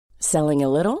Selling a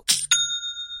little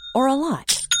or a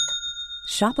lot?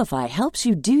 Shopify helps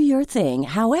you do your thing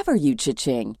however you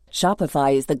cha-ching.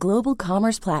 Shopify is the global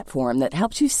commerce platform that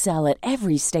helps you sell at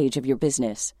every stage of your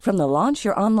business. From the launch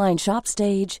your online shop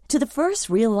stage to the first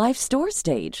real-life store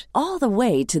stage, all the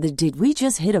way to the did we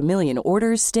just hit a million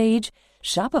orders stage.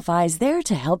 Shopify is there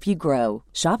to help you grow.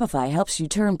 Shopify helps you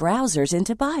turn browsers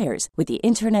into buyers with the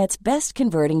internet's best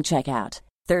converting checkout.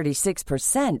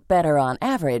 36% better on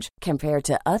average compared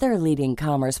to other leading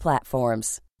commerce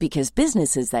platforms. Because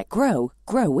businesses that grow,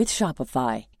 grow with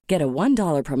Shopify. Get a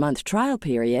 $1 per month trial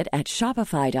period at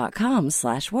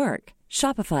shopify.com/work.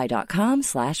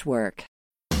 Shopify.com/work.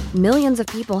 Millions of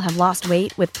people have lost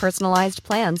weight with personalized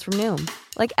plans from Noom.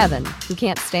 Like Evan, who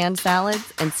can't stand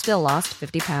salads and still lost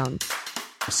 50 pounds.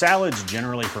 Salads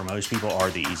generally for most people are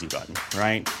the easy button,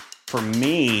 right? For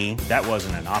me, that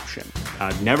wasn't an option.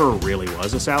 I never really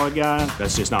was a salad guy.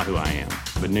 That's just not who I am.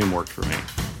 But Noom worked for me.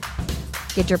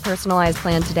 Get your personalized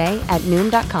plan today at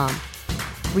Noom.com.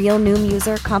 Real Noom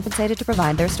user compensated to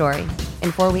provide their story.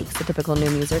 In 4 weeks, the typical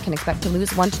Noom user can expect to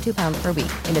lose 1 to 2 pounds per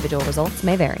week. Individual results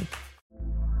may vary.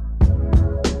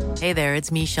 Hey there,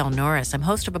 it's Michelle Norris. I'm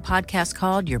host of a podcast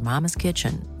called Your Mama's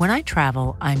Kitchen. When I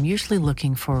travel, I'm usually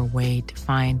looking for a way to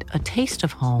find a taste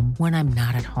of home when I'm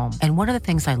not at home. And one of the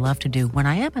things I love to do when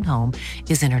I am at home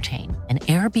is entertain. And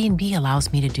Airbnb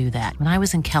allows me to do that. When I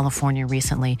was in California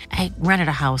recently, I rented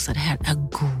a house that had a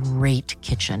great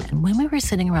kitchen. And when we were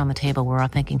sitting around the table, we're all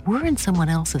thinking, we're in someone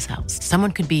else's house.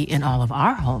 Someone could be in all of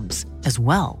our homes as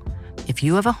well. If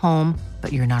you have a home,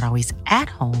 but you're not always at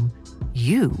home,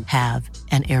 you have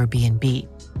an Airbnb.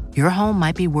 Your home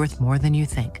might be worth more than you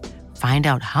think. Find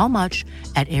out how much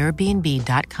at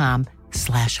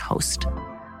airbnb.com/host.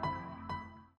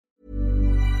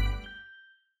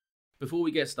 Before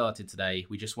we get started today,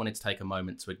 we just wanted to take a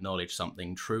moment to acknowledge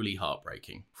something truly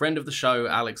heartbreaking. Friend of the show,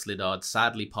 Alex Liddard,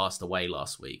 sadly passed away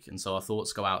last week, and so our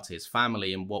thoughts go out to his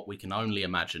family in what we can only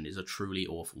imagine is a truly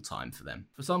awful time for them.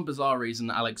 For some bizarre reason,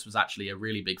 Alex was actually a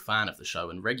really big fan of the show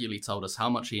and regularly told us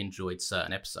how much he enjoyed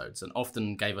certain episodes and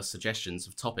often gave us suggestions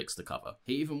of topics to cover.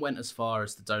 He even went as far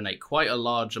as to donate quite a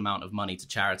large amount of money to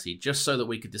charity just so that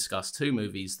we could discuss 2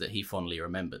 movies that he fondly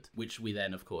remembered, which we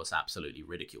then, of course, absolutely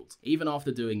ridiculed. Even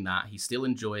after doing that, he still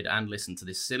enjoyed and listened to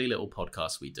this silly little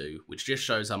podcast we do, which just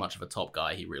shows how much of a top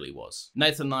guy he really was.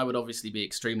 Nathan and I would obviously be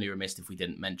extremely remiss if we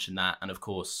didn't mention that, and of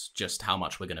course, just how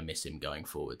much we're going to miss him going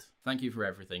forward. Thank you for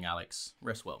everything, Alex.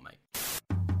 Rest well, mate.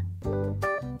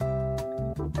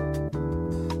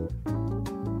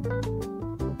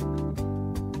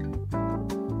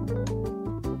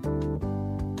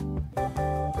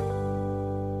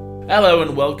 Hello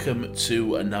and welcome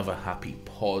to another Happy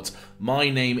Pod. My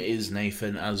name is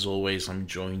Nathan. As always, I'm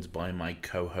joined by my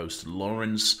co-host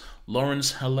Lawrence.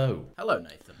 Lawrence, hello. Hello,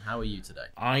 Nathan. How are you today?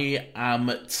 I am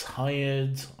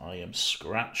tired. I am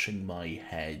scratching my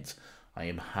head. I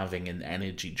am having an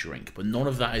energy drink, but none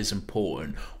of that is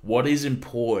important. What is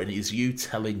important is you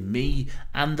telling me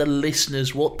and the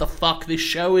listeners what the fuck this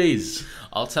show is.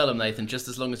 I'll tell them, Nathan, just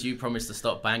as long as you promise to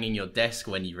stop banging your desk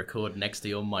when you record next to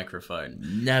your microphone.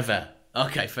 Never.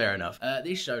 Okay, fair enough.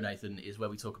 This show, Nathan, is where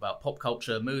we talk about pop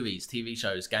culture, movies, TV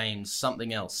shows, games,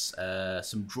 something else,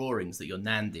 some drawings that your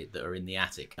nan did that are in the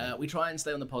attic. We try and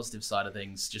stay on the positive side of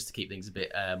things just to keep things a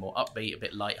bit more upbeat, a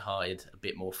bit lighthearted, a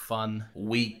bit more fun.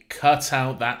 We cut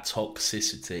out that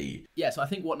toxicity. Yeah, so I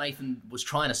think what Nathan was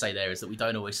trying to say there is that we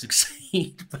don't always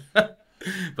succeed,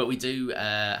 but we do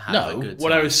have a good time.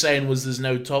 What I was saying was there's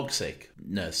no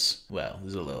toxicness. Well,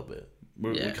 there's a little bit.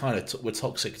 We're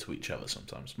toxic to each other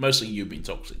sometimes. Mostly you being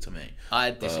toxic to me. I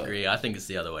disagree. I think it's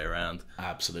the other way around.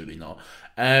 Absolutely not.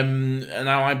 And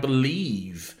now I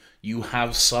believe you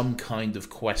have some kind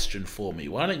of question for me.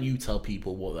 Why don't you tell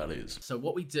people what that is? So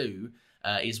what we do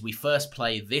is we first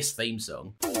play this theme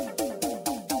song.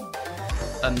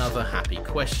 Another happy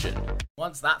question.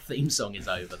 Once that theme song is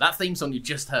over, that theme song you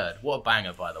just heard, what a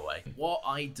banger, by the way. What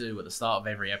I do at the start of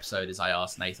every episode is I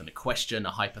ask Nathan a question,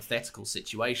 a hypothetical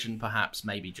situation, perhaps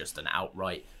maybe just an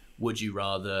outright would you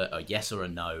rather, a yes or a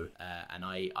no, and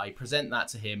I present that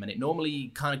to him, and it normally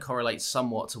kind of correlates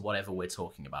somewhat to whatever we're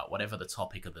talking about, whatever the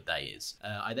topic of the day is.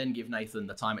 I then give Nathan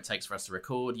the time it takes for us to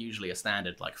record, usually a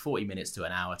standard like 40 minutes to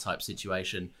an hour type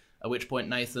situation, at which point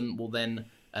Nathan will then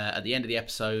at the end of the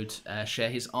episode, share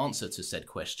his answer to said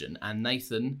question. And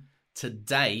Nathan,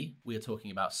 today we are talking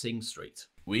about Sing Street.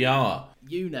 We are.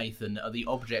 You, Nathan, are the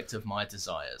object of my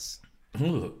desires.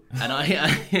 Ooh. And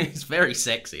it's very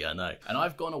sexy, I know. And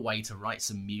I've gone away to write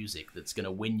some music that's going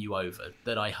to win you over,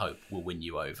 that I hope will win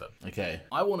you over. Okay.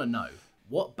 I want to know,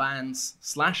 what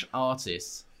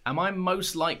bands/artists am I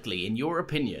most likely, in your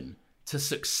opinion, to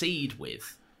succeed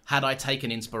with had I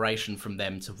taken inspiration from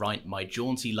them to write my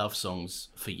jaunty love songs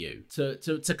for you.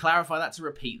 To clarify that, to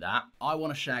repeat that, I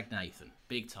want to shag Nathan,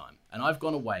 big time. And I've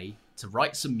gone away to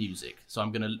write some music. So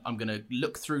I'm gonna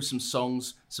look through some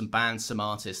songs, some bands, some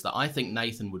artists that I think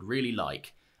Nathan would really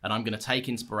like, and I'm gonna take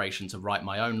inspiration to write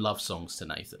my own love songs to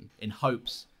Nathan in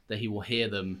hopes that he will hear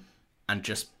them and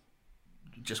just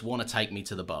want to take me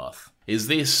to the bath. Is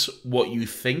this what you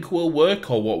think will work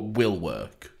or what will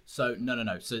work? So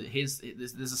no. So there's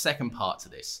a second part to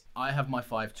this. I have my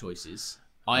 5 choices.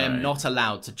 I am not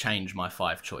allowed to change my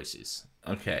 5 choices.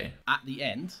 Okay. At the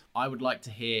end, I would like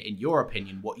to hear, in your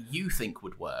opinion, what you think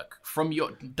would work.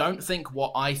 Don't think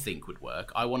what I think would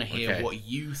work. I want to hear what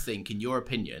you think, in your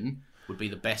opinion, would be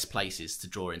the best places to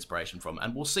draw inspiration from.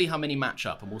 And we'll see how many match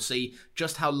up, and we'll see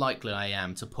just how likely I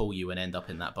am to pull you and end up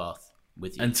in that bath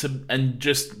with you. And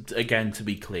just, again, to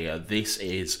be clear, this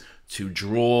is to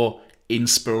draw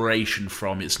inspiration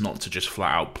from. It's not to just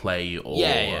flat out play or...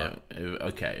 Yeah.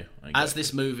 Okay. As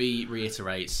this movie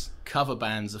reiterates, cover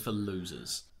bands are for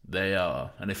losers. They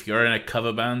are. And if you're in a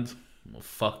cover band, well,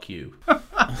 fuck you.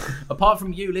 Apart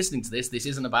from you listening to this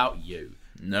isn't about you.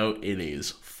 No, it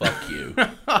is. Fuck you.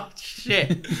 Oh,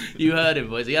 shit. You heard him,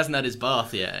 boys. He hasn't had his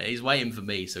bath yet. He's waiting for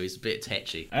me, so he's a bit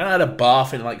tetchy. I haven't had a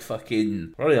bath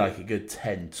in probably like a good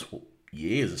 10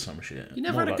 years or some shit. You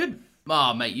never had a good...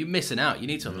 Oh, mate, you're missing out. You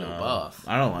need to have a little bath.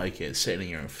 I don't like it. Sitting in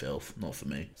your own filth. Not for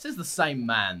me. This is the same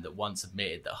man that once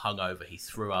admitted that hungover he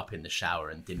threw up in the shower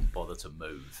and didn't bother to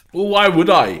move. Well, why would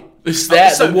I? It's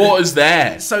there. The water's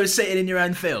there. So sitting in your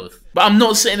own filth? But I'm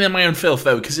not sitting in my own filth,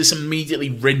 though, because it's immediately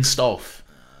rinsed off.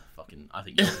 I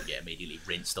think you're going to get immediately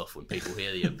rinsed off when people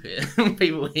hear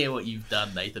people hear what you've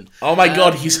done, Nathan. Oh my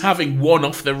God, he's having one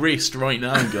off the wrist right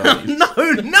now, guys. No,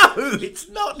 it's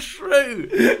not true.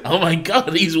 Oh my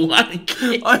God, he's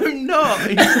wanking. I'm not.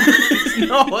 It's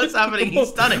not what's happening.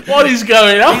 He's done it. What is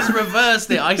going on? He's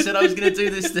reversed it. I said I was going to do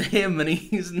this to him, and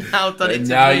he's now done it to me.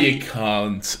 Now you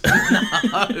can't.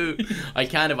 No, I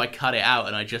can if I cut it out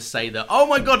and I just say that, oh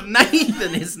my God,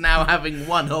 Nathan is now having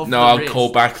one off the I'll wrist.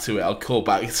 call back to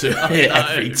it.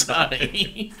 Every time.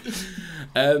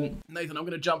 Nathan, I'm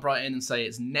going to jump right in and say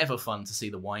it's never fun to see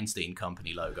the Weinstein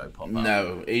Company logo pop up.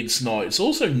 No, it's not. It's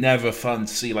also never fun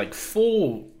to see like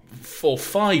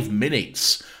 5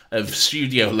 minutes of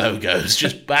studio logos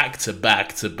just back to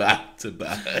back to back to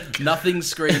back. Nothing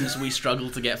screams we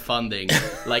struggle to get funding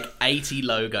like 80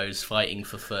 logos fighting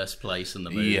for first place in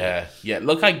the movie. Yeah.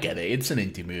 Look, I get it. It's an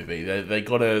indie movie. They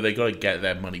gotta get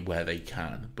their money where they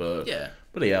can. But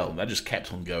bloody hell, that just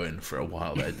kept on going for a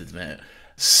while there, didn't it?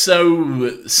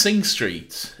 So, Sing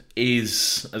Street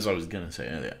is, as I was going to say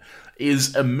earlier,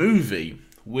 is a movie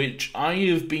which I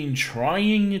have been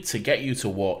trying to get you to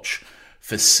watch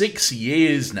for 6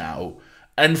 years now.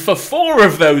 And for 4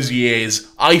 of those years,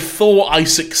 I thought I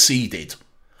succeeded.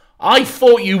 I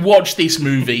thought you watched this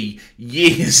movie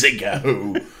years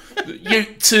ago.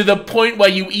 To the point where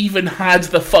you even had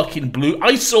the fucking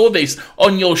I saw this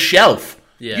on your shelf.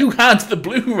 Yeah. You had the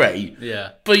Blu-ray,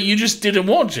 but you just didn't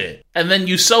watch it. And then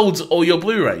you sold all your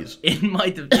Blu-rays.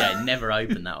 Never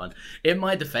opened that one. In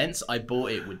my defense, I bought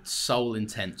it with sole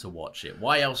intent to watch it.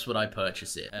 Why else would I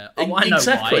purchase it? I know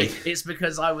why. It's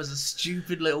because I was a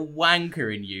stupid little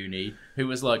wanker in uni who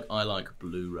was like, I like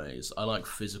Blu-rays. I like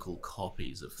physical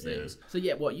copies of things.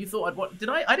 Yeah. So what, you thought I'd watch...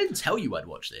 I didn't tell you I'd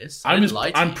watch this.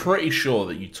 I'm pretty sure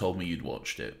that you told me you'd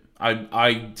watched it.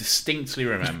 I distinctly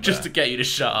remember. Just to get you to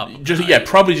shut up.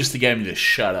 Probably just to get me to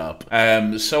shut up.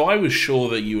 So I was sure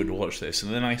that you would watch this,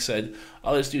 and then I said,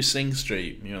 "Oh, let's do Sing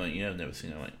Street." And you're like, "Yeah, I've never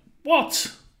seen it." I'm like,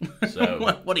 "What?"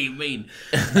 So what do you mean?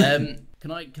 Can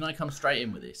I come straight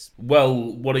in with this? Well,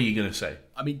 what are you gonna say?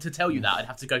 I mean, to tell you that, I'd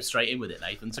have to go straight in with it,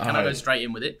 Nathan. So can I go straight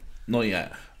in with it? Not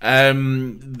yet.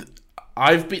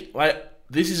 I've been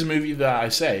this is a movie that I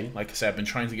said, I've been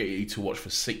trying to get you to watch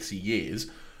for 6 years.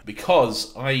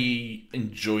 Because I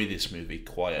enjoy this movie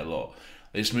quite a lot.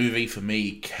 This movie, for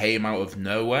me, came out of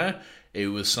nowhere. It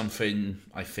was something,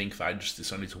 I think, that I just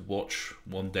decided to watch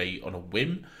one day on a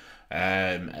whim.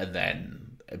 And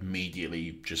then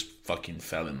immediately just fucking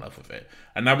fell in love with it.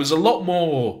 And I was a lot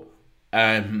more...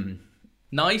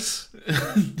 nice?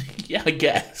 Yeah, I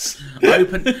guess.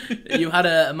 Open. You had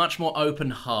a much more open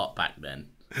heart back then.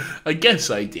 I guess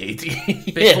I did.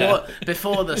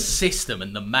 Before the system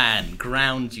and the man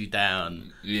ground you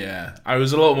down. Yeah, I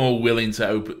was a lot more willing to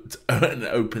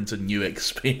open to new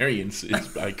experiences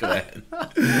back then.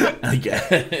 I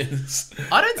guess.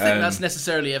 I don't think that's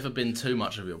necessarily ever been too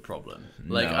much of your problem.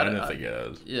 I don't think it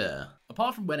has. Yeah.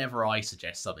 Apart from whenever I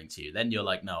suggest something to you, then you're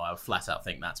like, no, I flat out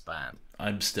think that's banned.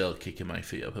 I'm still kicking my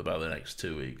feet up about the next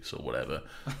 2 weeks or whatever.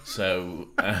 So,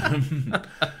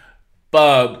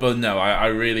 But no, I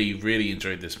really, really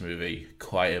enjoyed this movie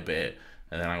quite a bit.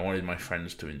 And then I wanted my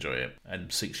friends to enjoy it.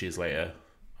 And 6 years later,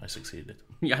 I succeeded.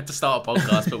 You had to start a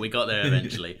podcast, but we got there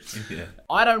eventually. Yeah.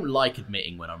 I don't like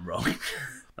admitting when I'm wrong.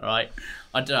 All right?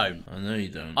 I don't. I know you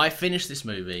don't. I finished this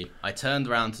movie. I turned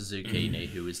around to Zucchini,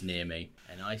 who was near me,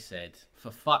 and I said,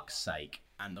 for fuck's sake.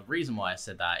 And the reason why I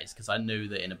said that is because I knew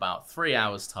that in about 3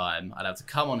 hours' time, I'd have to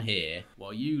come on here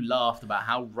while you laughed about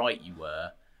how right you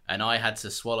were, and I had to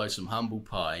swallow some humble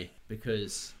pie,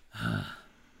 because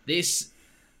this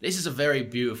is a very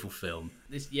beautiful film.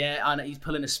 I know he's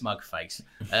pulling a smug face.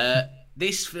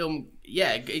 This film,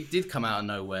 it did come out of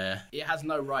nowhere. It has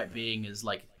no right being as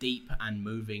like deep and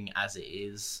moving as it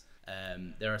is.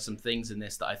 There are some things in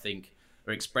this that I think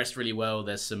are expressed really well.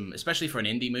 There's some, especially for an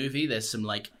indie movie, there's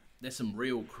some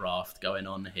real craft going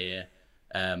on here,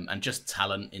 and just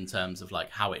talent in terms of like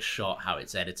how it's shot, how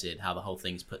it's edited, how the whole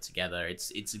thing's put together.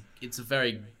 It's a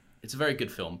very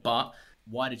good film. But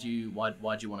why did you want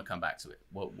to come back to it?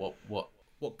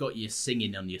 What got you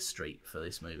singing on your street for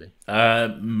this movie?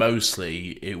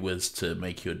 Mostly it was to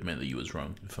make you admit that you was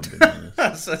wrong, if I'm being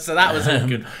honest. so that was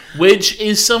good. Which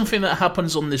is something that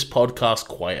happens on this podcast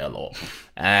quite a lot.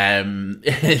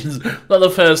 It's not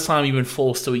the first time you've been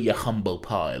forced to eat your humble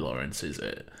pie, Lawrence, is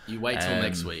it? You wait till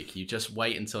next week. You just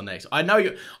wait until next. I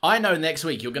know next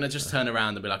week you're gonna just turn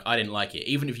around and be like, I didn't like it.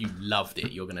 Even if you loved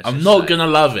it, you're gonna. I'm not gonna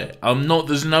love it.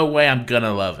 There's no way I'm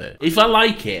gonna love it. If I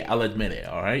like it, I'll admit it.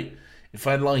 All right. If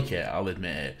I like it, I'll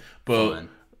admit it. But fine.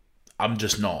 I'm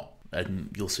just not. And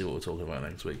you'll see what we're talking about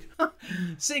next week.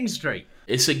 Sing Street.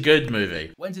 It's a good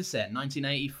movie. When's it set?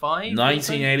 1985?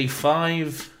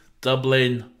 1985,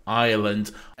 Dublin,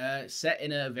 Ireland. Set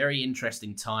in a very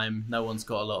interesting time. No one's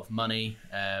got a lot of money.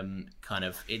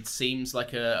 It seems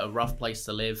like a rough place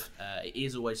to live. It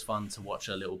is always fun to watch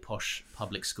a little posh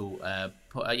public school,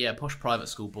 posh private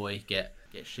school boy get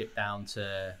shipped down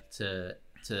to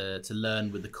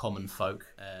learn with the common folk,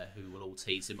 who will all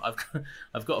tease him.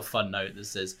 I've got a fun note that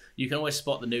says, you can always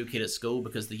spot the new kid at school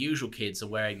because the usual kids are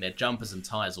wearing their jumpers and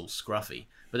ties all scruffy,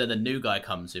 but then the new guy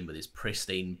comes in with his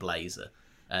pristine blazer,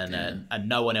 and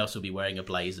no one else will be wearing a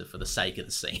blazer for the sake of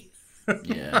the scene.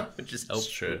 Yeah, which is helpful. It's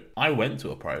true. I went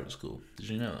to a private school. Did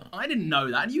you know that? I didn't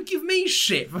know that. And you give me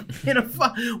shit for being a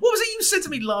What was it you said to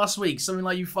me last week? Something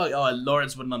like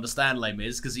Lawrence wouldn't understand Les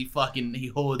Mis because he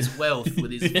hoards wealth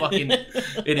with his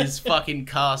in his fucking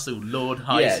castle, Lord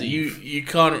High. You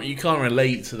can't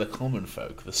relate to the common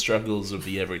folk, the struggles of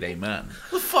the everyday man.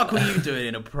 What the fuck were you doing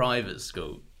in a private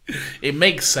school? It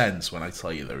makes sense when I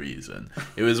tell you the reason.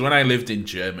 It was when I lived in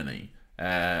Germany.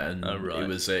 And it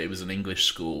was an English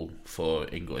school for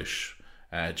English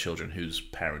children whose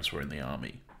parents were in the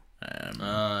army.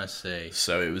 I see.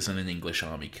 So it was in an English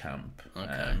army camp.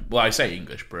 Okay. Well, I say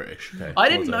English, British. Okay, I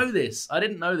didn't know this. I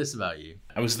didn't know this about you.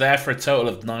 I was there for a total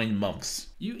of 9 months.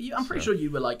 I'm pretty sure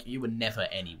you were never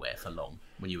anywhere for long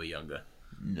when you were younger.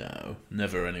 No,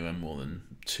 never anywhere more than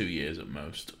 2 years at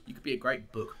most. You could be a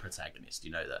great book protagonist, you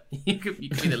know that? You could be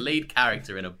the lead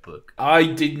character in a book. I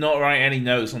did not write any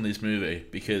notes on this movie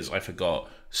because I forgot.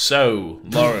 So,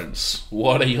 Lawrence,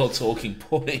 what are your talking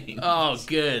points? Oh,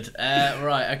 good.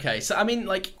 Right, okay. So, I mean,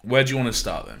 like... Where do you want to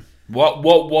start then? What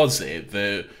was it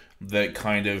that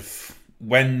kind of...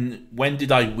 When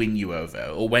did I win you over?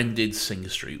 Or when did Sing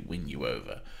Street win you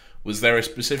over? Was there a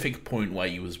specific point where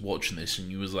you was watching this and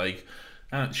you was like...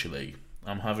 Actually,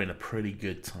 I'm having a pretty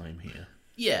good time here.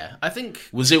 Yeah, I think...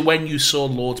 Was it when you saw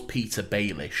Lord Peter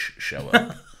Baelish show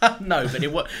up? No, but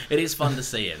it is fun to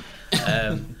see him.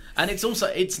 And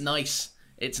it's nice.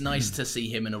 It's nice to see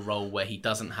him in a role where he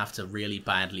doesn't have to really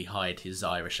badly hide his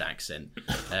Irish accent.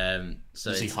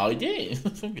 Does he hide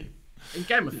it? In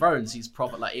Game of Thrones, he's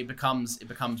proper. Like it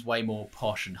becomes way more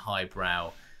posh and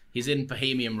highbrow. He's in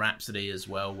Bohemian Rhapsody as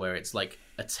well, where it's like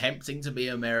attempting to be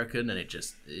American, and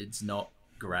it's not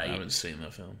great. I haven't seen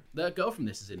that film. The girl from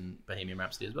this is in Bohemian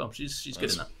Rhapsody as well. She's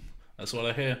good in that. That's what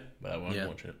I hear, but I won't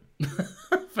watch it.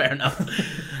 Fair enough.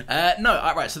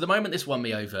 No, right. So the moment this won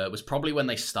me over was probably when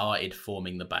they started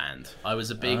forming the band. I was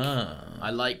a big.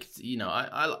 I liked,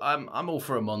 I'm all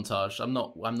for a montage. I'm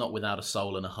not without a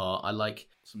soul and a heart. I like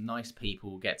some nice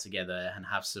people get together and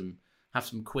have some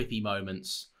quippy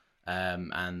moments.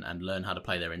 And learn how to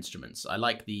play their instruments. I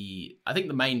think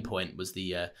the main point was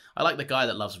I like the guy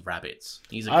that loves rabbits.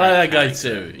 I like that guy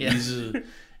too. Yeah.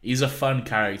 He's a fun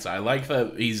character. I like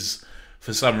that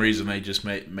for some reason they just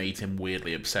made him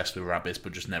weirdly obsessed with rabbits,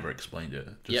 but just never explained it.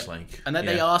 And then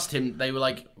they asked him. They were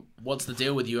like, "What's the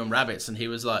deal with you and rabbits?" And he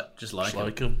was like, "Just like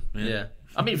them." Yeah.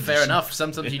 I mean, fair enough.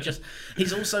 Sometimes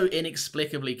he's also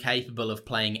inexplicably capable of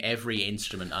playing every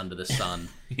instrument under the sun.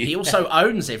 He also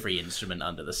owns every instrument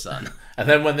under the sun. And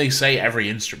then when they say every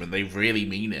instrument, they really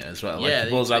mean it as well. Like, he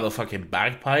pulls out the fucking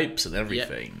bagpipes and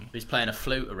everything. Yeah. He's playing a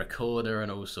flute, a recorder,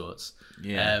 and all sorts.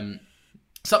 Yeah.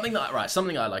 Something that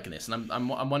I like in this, and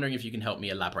I'm wondering if you can help me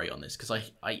elaborate on this, because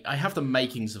I have the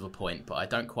makings of a point, but I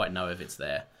don't quite know if it's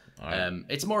there. Right.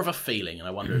 It's more of a feeling, and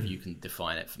I wonder if you can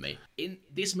define it for me.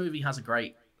 This movie has a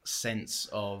great sense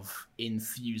of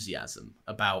enthusiasm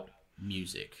about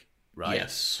music, right?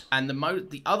 Yes. And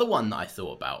the other one that I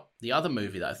thought about, the other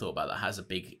movie that I thought about that has a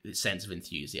big sense of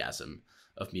enthusiasm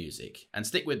of music, and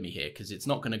stick with me here because it's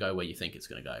not going to go where you think it's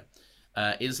going to go,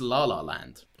 is La La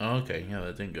Land. Oh, okay, yeah,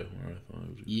 that didn't go where I thought it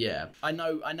would. Yeah, I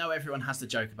know everyone has the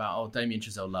joke about, Damien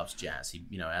Chazelle loves jazz. He,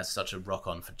 has such a rock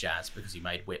on for jazz because he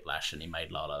made Whiplash and he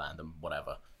made La La Land and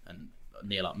whatever. And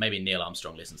maybe Neil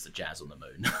Armstrong listens to Jazz on the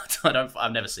Moon.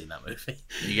 I've never seen that movie.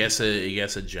 He gets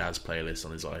a jazz playlist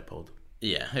on his iPod.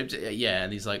 Yeah,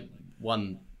 and he's like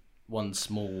one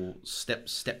small step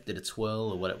did a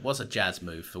twirl or what? It was a jazz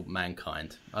move for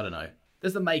mankind. I don't know.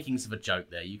 There's the makings of a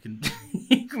joke there. You can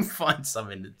find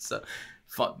something that's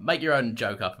make your own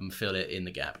joke up and fill it in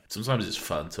the gap. Sometimes it's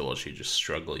fun to watch you just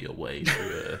struggle your way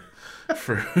through.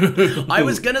 I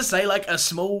was gonna say like a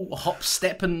small hop,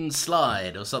 step, and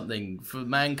slide or something for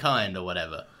mankind or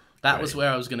whatever. That was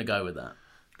where I was gonna go with that.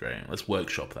 Great. Let's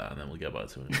workshop that and then we'll get back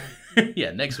to it.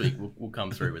 Yeah, next week we'll come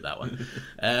through with that one.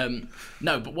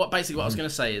 No, but what I was going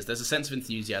to say is there's a sense of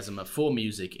enthusiasm for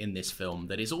music in this film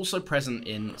that is also present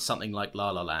in something like La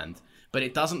La Land, but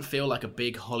it doesn't feel like a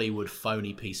big Hollywood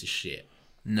phony piece of shit.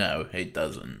 No, it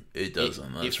doesn't. It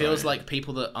doesn't. It feels like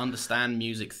people that understand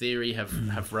music theory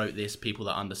have wrote this, people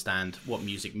that understand what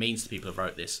music means to people have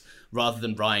wrote this, rather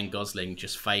than Ryan Gosling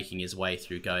just faking his way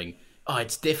through going,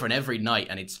 it's different every night,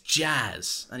 and it's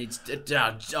jazz, and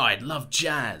I love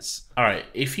jazz. All right,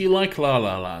 if you like La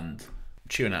La Land,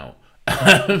 tune out.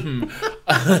 I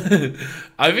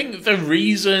think the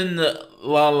reason I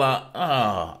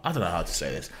don't know how to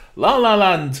say this. La La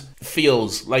Land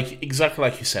feels like, exactly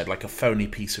like you said, like a phony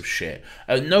piece of shit.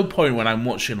 At no point when I'm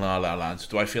watching La La Land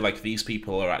do I feel like these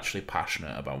people are actually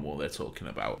passionate about what they're talking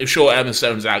about. Sure, Emma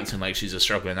Stone's acting like she's a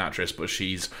struggling actress, but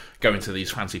she's going to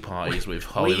these fancy parties with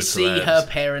Hollywood We see celebs. Her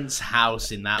parents'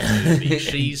 house in that movie.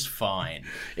 She's fine.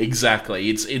 Exactly.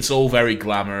 It's all very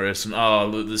glamorous and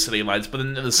the city lights, but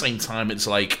then at the same time it's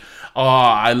like,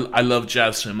 I love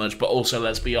jazz so much, but also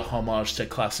let's be a homage to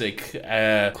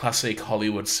classic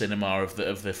Hollywood cinema of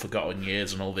the forgotten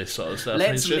years and all this sort of stuff.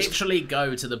 Let's literally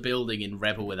go to the building in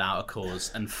Rebel Without a Cause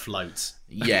and float.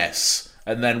 Yes,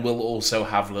 and then we'll also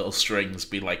have little strings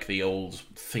be like the old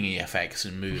thingy effects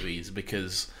in movies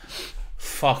because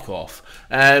fuck off.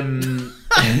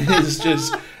 It's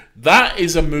just. That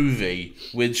is a movie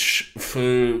which,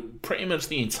 for pretty much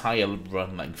the entire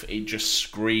run length, it just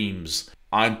screams,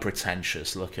 I'm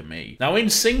pretentious, look at me. Now, in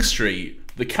Sing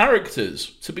Street, the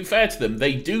characters, to be fair to them,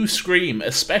 they do scream,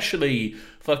 especially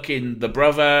fucking the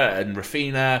brother and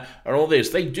Rafina and all this.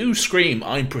 They do scream,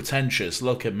 I'm pretentious,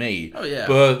 look at me. Oh, yeah.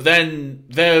 But then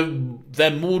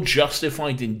they're more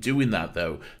justified in doing that,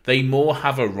 though. They more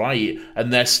have a right,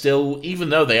 and they're still, even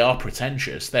though they are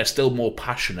pretentious, they're still more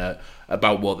passionate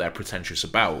about what they're pretentious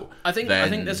about. I think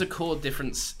there's a core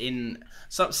difference in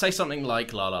say something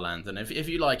like La La Land, and if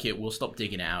you like it, we'll stop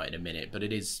digging it out in a minute. But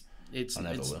it's I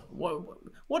never will.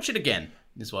 Watch it again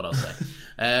is what I'll say.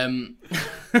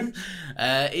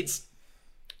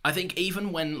 I think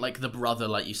even when like the brother,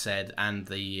 like you said, and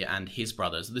his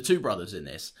brothers, the two brothers in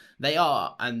this, they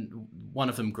are, and one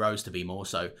of them grows to be more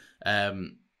so.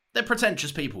 They're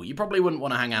pretentious people. You probably wouldn't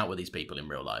want to hang out with these people in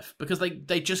real life because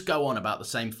they just go on about the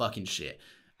same fucking shit.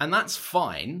 And that's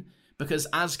fine because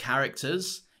as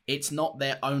characters, it's not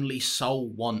their only sole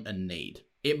want and need.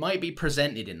 It might be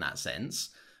presented in that sense,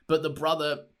 but the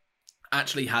brother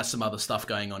actually has some other stuff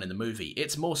going on in the movie.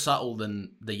 It's more subtle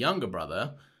than the younger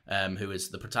brother, who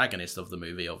is the protagonist of the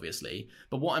movie, obviously.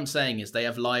 But what I'm saying is they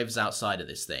have lives outside of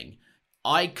this thing.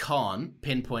 I can't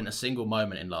pinpoint a single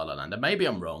moment in La La Land, and maybe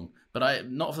I'm wrong, but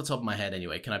not off the top of my head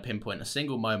anyway, can I pinpoint a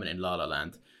single moment in La La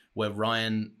Land where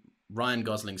Ryan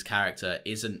Gosling's character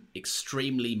isn't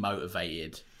extremely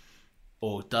motivated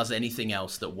or does anything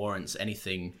else that warrants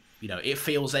anything, it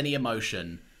feels any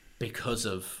emotion because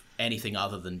of anything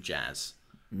other than jazz.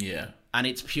 Yeah. And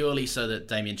it's purely so that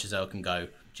Damien Chazelle can go,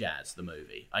 Jazz the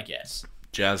movie, I guess.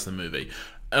 Jazz the movie.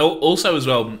 Also as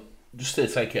well, just to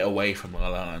take it away from La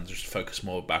La Land, just focus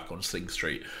more back on Sing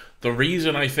Street. The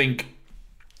reason I think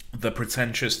the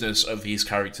pretentiousness of these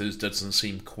characters doesn't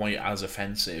seem quite as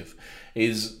offensive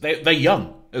is they're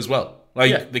young as well.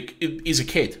 Like, he's a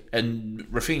kid, and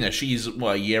Rafina, she's,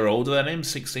 a year older than him,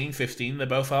 16, 15, they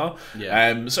both are.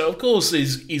 Yeah. So, of course,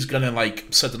 he's gonna, like,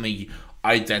 suddenly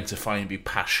identify and be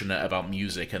passionate about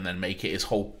music and then make it his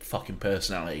whole fucking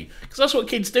personality. Because that's what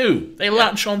kids do. They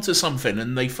latch onto something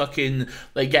and they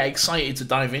get excited to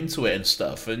dive into it and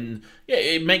stuff. And, yeah,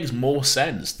 it makes more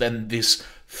sense than this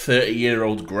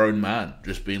 30-year-old grown man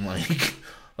just being like...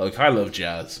 Look, I love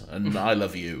jazz, and I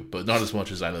love you, but not as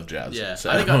much as I love jazz. Yeah, so.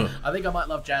 I think I might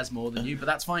love jazz more than you, but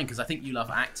that's fine, because I think you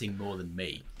love acting more than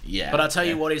me. Yeah. But I'll tell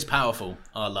you what is powerful,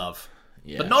 our love.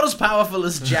 Yeah. But not as powerful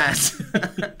as jazz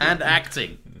and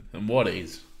acting. And what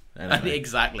is? Anyway.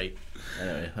 Exactly.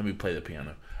 Anyway, let me play the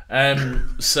piano.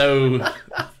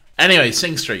 Anyway,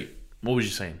 Sing Street, what was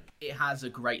you saying? It has a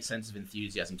great sense of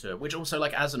enthusiasm to it, which also,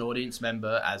 like, as an audience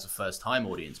member, as a first-time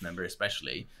audience member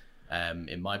especially,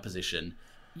 in my position...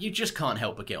 You just can't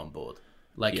help but get on board.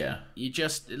 Like, you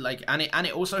just, like, and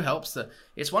it also helps that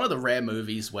it's one of the rare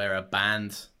movies where a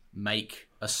band make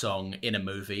a song in a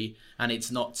movie and it's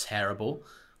not terrible.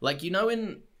 Like, in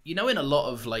a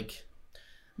lot of, like,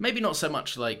 maybe not so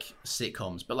much like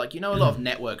sitcoms, but, like, a lot of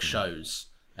network shows,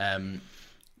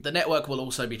 the network will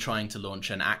also be trying to launch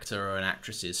an actor or an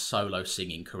actress's solo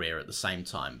singing career at the same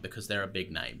time because they're a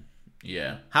big name.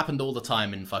 Yeah. Happened all the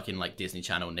time in fucking, like, Disney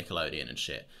Channel, Nickelodeon and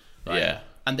shit. Right? Yeah.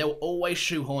 And they'll always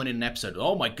shoehorn in an episode,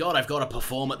 oh my god, I've got to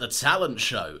perform at the talent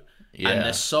show. Yeah. And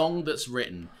the song that's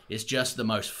written is just the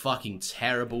most fucking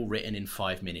terrible written in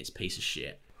 5 minutes piece of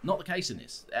shit. Not the case in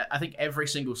this. I think every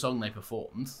single song they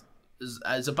performed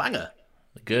is a banger.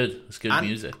 Good. It's good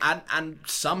music. And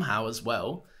somehow as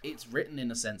well, it's written in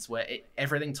a sense where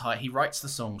he writes the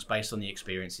songs based on the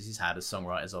experiences he's had, as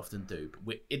songwriters often do.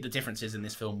 But the difference is in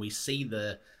this film, we see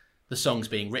the songs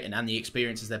being written and the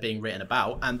experiences they're being written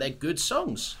about, and they're good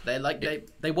songs. They're like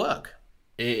they work.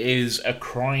 It is a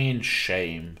crying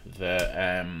shame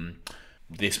that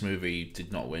this movie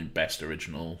did not win Best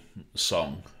Original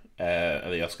Song at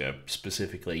the Oscar.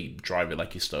 Specifically, Drive It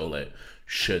Like You Stole It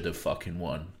should have fucking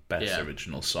won Best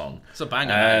Original Song. It's a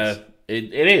banger.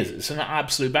 It is. It's an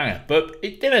absolute banger. But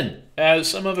it didn't.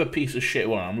 Some other piece of shit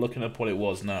one. I'm looking up what it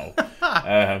was now.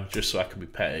 Just so I can be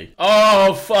petty.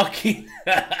 Oh, fucking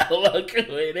hell. Look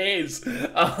who it is.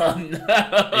 Oh, no. It's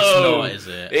not, is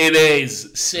it? It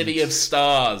is. City of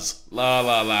Stars. La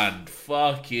La Land.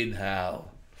 Fucking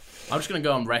hell. I'm just going to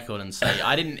go on record and say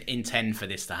I didn't intend for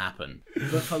this to happen.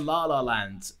 But for La La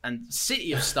Land and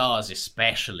City of Stars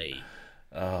especially,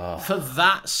 for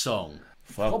that song...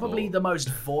 Probably the most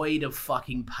void of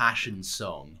fucking passion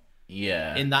song.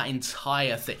 Yeah. In that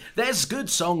entire thing. There's good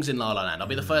songs in La La Land. I'll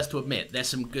be the first to admit. There's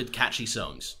some good catchy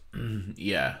songs.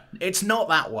 Yeah. It's not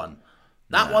that one.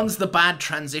 That one's the bad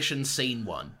transition scene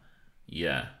one.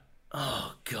 Yeah.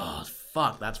 Oh god,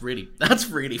 fuck. That's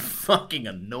really fucking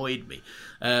annoyed me.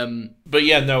 But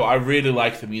yeah, no, I really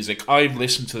like the music. I've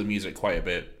listened to the music quite a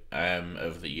bit.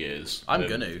 Over the years. I'm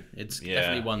gonna. It's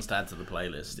definitely one to add to the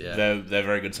playlist, yeah. They're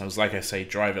very good songs. Like I say,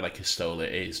 Drive It Like You Stole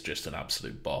It is just an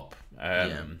absolute bop.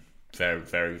 Very,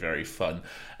 very, very fun.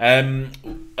 And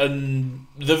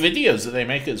the videos that they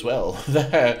make as well,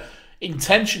 they're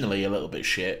intentionally a little bit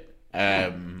shit,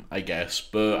 I guess.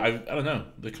 But I don't know.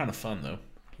 They're kind of fun, though.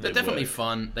 They're definitely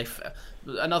fun.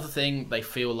 Another thing, they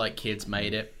feel like kids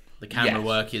made it. The camera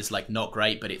work is, like, not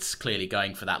great, but it's clearly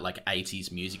going for that, like,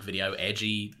 80s music video,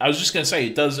 edgy. I was just going to say,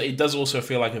 it does also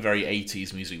feel like a very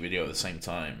 80s music video at the same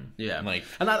time. Yeah. Like,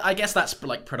 and I guess that's,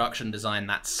 like, production design,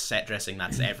 that's set dressing,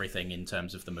 that's everything in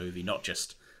terms of the movie, not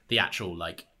just the actual,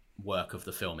 like, work of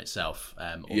the film itself,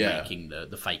 or making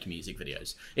the fake music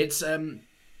videos. It's,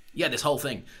 this whole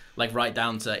thing, like, right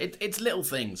down to, it's little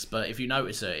things, but if you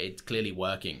notice it, it's clearly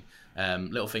working.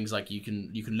 Little things like you can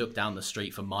look down the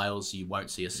street for miles, you won't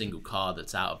see a single car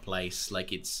that's out of place.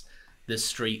 Like, it's the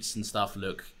streets and stuff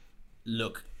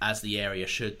look as the area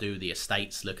should do, the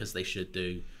estates look as they should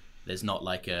do. There's not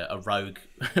like a rogue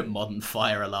modern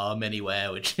fire alarm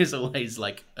anywhere, which is always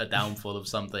like a downfall of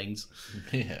some things.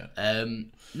 Yeah.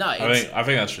 No, I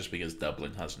think that's just because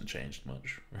Dublin hasn't changed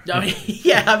much.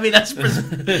 I mean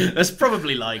that's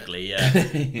probably likely. Yeah.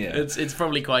 Yeah. It's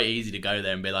probably quite easy to go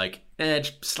there and be like,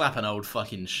 just slap an old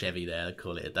fucking Chevy there and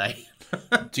call it a day.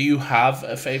 Do you have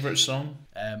a favourite song?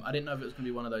 I didn't know if it was going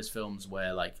to be one of those films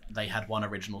where, like, they had one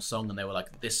original song and they were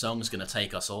like, this song's going to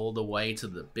take us all the way to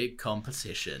the big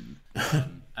competition.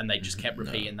 And they just kept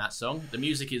repeating that song. The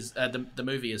music is, the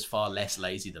movie is far less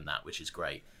lazy than that, which is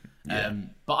great. Yeah.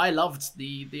 But I loved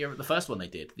the first one they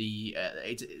did.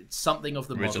 It's something of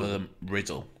the model.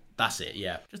 Riddle. That's it,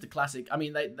 yeah. Just a classic. I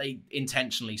mean, they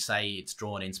intentionally say it's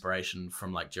drawn inspiration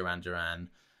from, like, Duran Duran.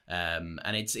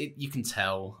 and you can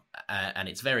tell, and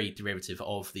it's very derivative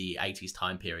of the 80s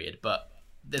time period. But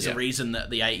there's a reason that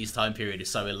the 80s time period is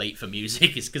so elite for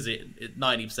music. Is because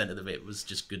 90% of it was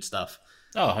just good stuff.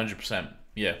 Oh, 100%.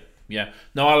 Yeah.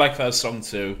 No, I like that song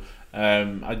too.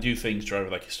 I do think Driver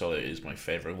Like You Stole It is my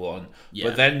favourite one. Yeah.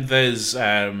 But then there's...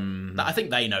 I think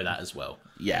they know that as well.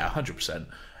 Yeah, 100%.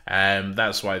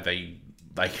 That's why they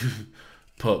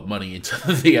put money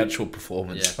into the actual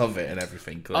performance of it and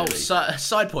everything. Clearly. Oh,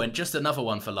 side point, just another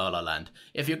one for La La Land.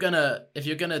 If you're gonna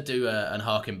do and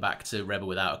harken back to Rebel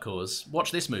Without a Cause,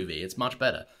 watch this movie. It's much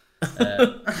better.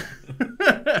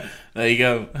 There you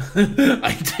go.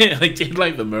 I did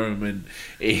like the moment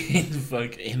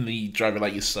in the Driver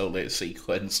Like You Stole It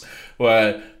sequence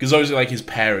where, because obviously like his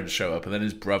parents show up and then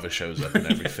his brother shows up and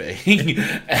everything.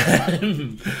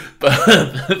 But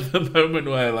the moment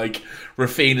where like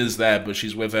Rafina's there but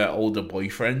she's with her older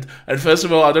boyfriend, and first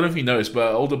of all, I don't know if you noticed,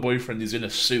 but her older boyfriend is in a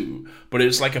suit, but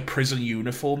it's like a prison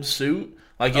uniform suit.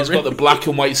 Like, it's got the black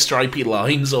and white stripy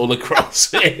lines all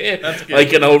across it. That's good.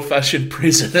 Like an old-fashioned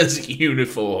prisoner's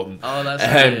uniform. Oh, that's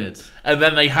good. And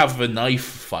then they have the knife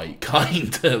fight,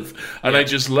 kind of. And I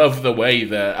just love the way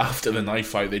that after the knife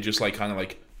fight, they just, like, kind of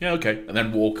like, yeah, okay, and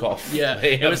then walk off. Yeah,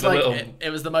 it was like, it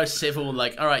was the most civil,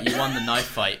 like, all right, you won the knife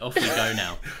fight, off you go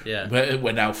now. Yeah.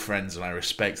 We're now friends, and I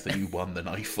respect that you won the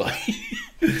knife fight.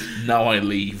 Now I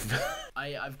leave.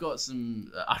 I've got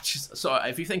some... sorry,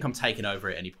 if you think I'm taking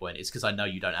over at any point, it's because I know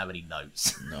you don't have any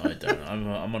notes. No, I don't.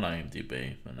 I'm on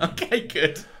IMDb. Okay,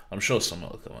 good. I'm sure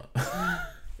someone will come up.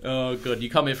 Oh, good. You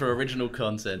come here for original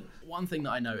content. One thing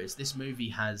that I noticed, this movie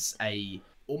has a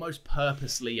almost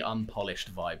purposely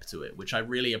unpolished vibe to it, which I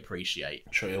really appreciate.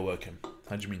 Sure, you're working.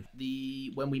 How do you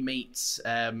mean? When we meet...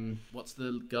 what's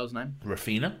the girl's name?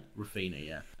 Rafina? Rafina,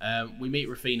 yeah. We meet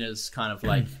Rafina's kind of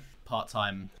like...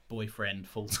 part-time boyfriend,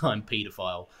 full-time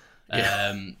paedophile.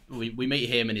 We meet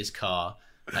him in his car.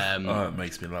 It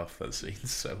makes me laugh, that scene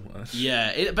so much.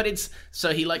 Yeah, but it's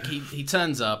so he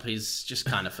turns up. He's just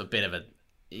kind of a bit of a.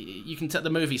 You can tell the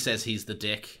movie says he's the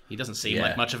dick. He doesn't seem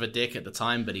like much of a dick at the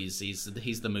time, but he's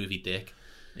the movie dick.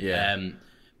 Yeah.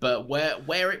 But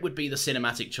where it would be the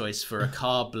cinematic choice for a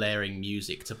car blaring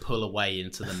music to pull away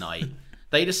into the night,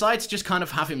 they decide to just kind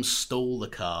of have him stall the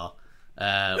car.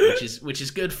 Which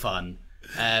is good fun.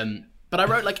 But I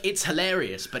wrote, like, it's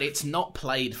hilarious, but it's not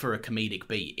played for a comedic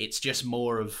beat. It's just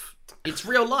more of... It's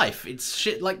real life. It's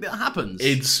shit like that happens.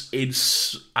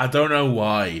 It's I don't know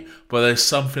why, but there's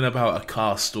something about a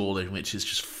car stalling which is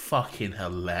just fucking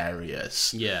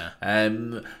hilarious. Yeah.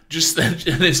 And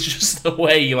it's just the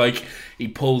way, like, he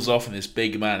pulls off in this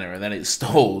big manner and then it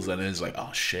stalls and it's like,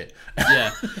 oh shit.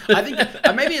 Yeah. I think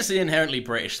maybe it's an inherently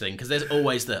British thing because there's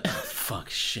always the fuck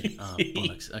shit. Oh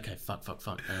bollocks. Okay, fuck.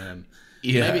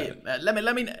 Yeah. Maybe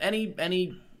let me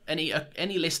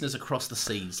any listeners across the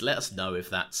seas, let us know if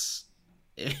that's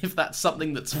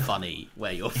something that's funny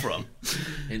where you're from.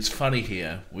 It's funny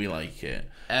here. We like it.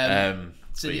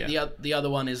 So the other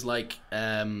one is like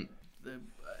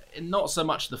not so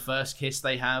much the first kiss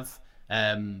they have,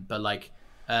 but like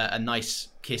a nice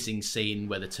kissing scene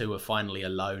where the two are finally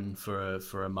alone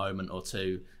for a moment or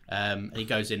two. He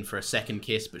goes in for a second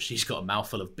kiss, but she's got a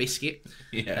mouthful of biscuit.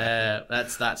 Yeah,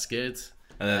 that's good.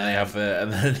 And then they have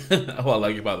what I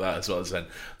like about that as well is then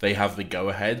they have the go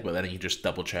ahead, but then he just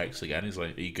double checks again. He's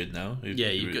like, "Are you good now? You good?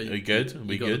 Are you good? Are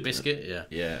we good? The biscuit, yeah,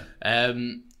 yeah."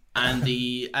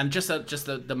 And just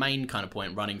the main kind of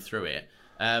point running through it,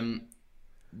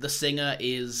 the singer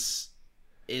is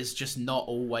just not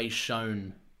always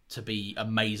shown to be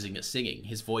amazing at singing.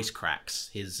 His voice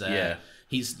cracks. He's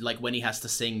like when he has to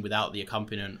sing without the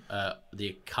accompaniment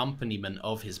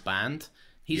of his band.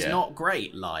 He's not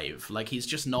great live. Like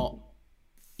he's not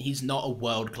a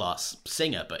world-class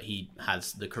singer, but he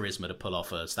has the charisma to pull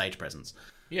off a stage presence.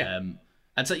 Yeah.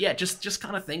 And so just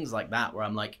kind of things like that where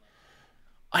I'm like,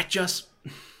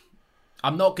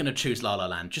 I'm not going to choose La La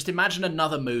Land. Just imagine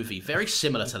another movie very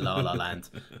similar to La La Land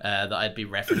that I'd be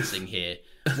referencing here,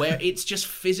 where it's just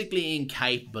physically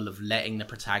incapable of letting the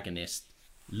protagonist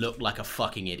look like a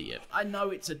fucking idiot. I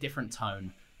know it's a different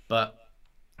tone, but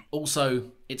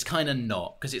also it's kind of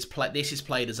not, because this is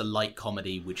played as a light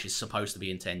comedy, which is supposed to be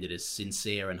intended as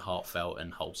sincere and heartfelt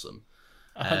and wholesome.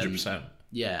 100%.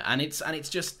 Yeah, and it's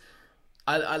just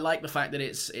I like the fact that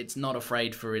it's not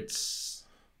afraid for it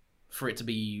to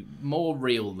be more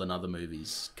real than other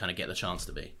movies kind of get the chance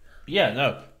to be. Yeah,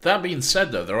 no. That being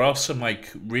said, though, there are some like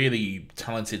really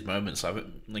talented moments,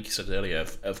 like you said earlier,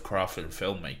 of craft and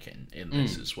filmmaking in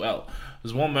this as well.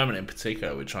 There's one moment in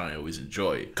particular which I always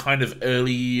enjoy, kind of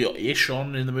early-ish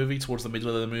on in the movie, towards the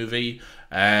middle of the movie.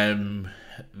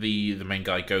 The main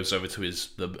guy goes over to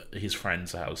his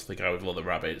friend's house, the guy with all the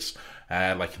rabbits,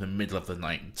 like in the middle of the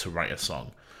night to write a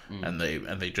song. And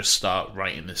they just start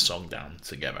writing this song down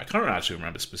together. I can't actually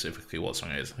remember specifically what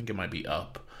song it is. I think it might be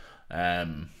Up.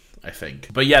 I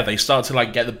think. But yeah, they start to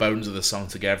like get the bones of the song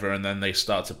together, and then they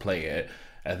start to play it,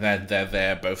 and then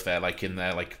they're both there like in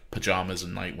their like pajamas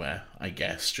and nightwear, I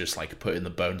guess, just like putting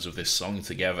the bones of this song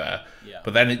together. Yeah.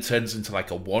 But then it turns into like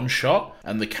a one shot,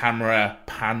 and the camera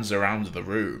pans around the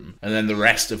room, and then the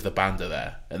rest of the band are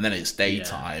there, and then it's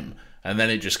daytime. Yeah. And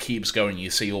then it just keeps going. You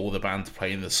see all the band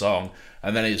playing the song,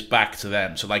 and then it's back to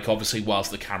them. So, like, obviously, whilst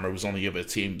the camera was on the other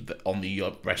team, on the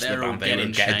rest of the band, they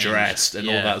would get dressed and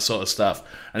all that sort of stuff.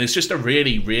 And it's just a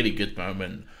really, really good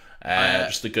moment.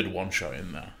 Just a good one shot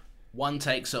in there. One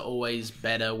takes are always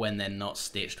better when they're not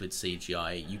stitched with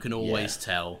CGI. You can always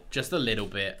tell, just a little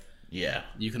bit. Yeah.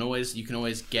 You can always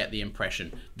get the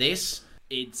impression.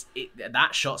 That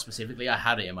shot specifically, I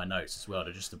had it in my notes as well,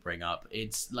 just to bring up.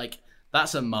 It's like,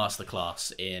 that's a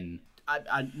masterclass in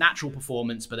a natural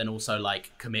performance, but then also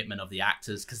like commitment of the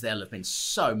actors, because there have been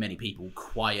so many people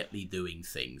quietly doing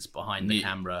things behind the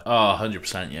camera. Oh,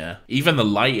 100%, yeah. Even the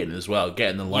lighting as well,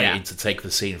 getting the lighting to take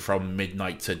the scene from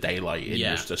midnight to daylight in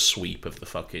just a sweep of the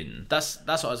fucking... That's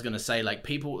what I was going to say. Like,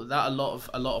 people, that a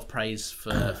lot of praise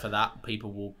for that.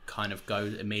 People will kind of go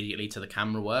immediately to the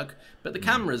camera work, but the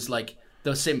camera's like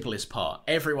the simplest part.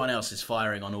 Everyone else is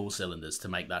firing on all cylinders to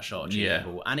make that shot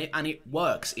achievable, and it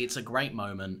works. It's a great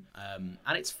moment, and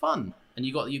it's fun. And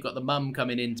you got the mum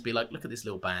coming in to be like, look at this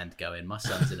little band going. My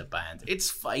son's in a band.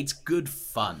 It's good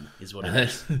fun, is what it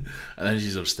is. And then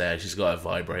she's upstairs. She's got a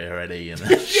vibrator ready, and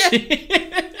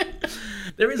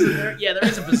there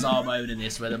is a bizarre moment in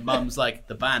this where the mum's like,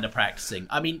 the band are practicing.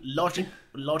 I mean,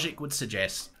 logic would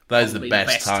suggest that is the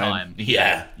best time.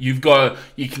 Yeah. You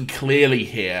can clearly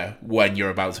hear when you're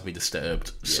about to be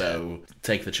disturbed. Yeah. So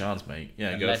take the chance, mate.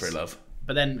 Yeah, go for it, love.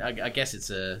 But then I guess it's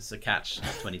a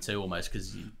catch-22 almost,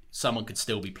 because someone could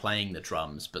still be playing the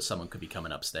drums, but someone could be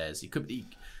coming upstairs. It could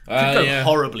go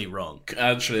horribly wrong.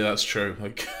 Actually, that's true.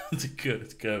 Like, it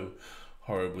could go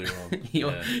horribly wrong.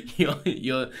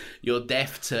 You're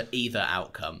deaf to either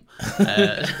outcome.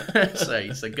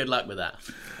 So good luck with that.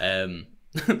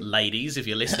 Ladies, if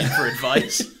you're listening for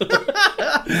advice.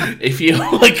 If you're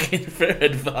looking for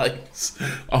advice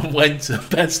on when to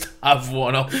best have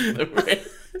one off the wrist.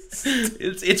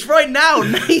 It's right now.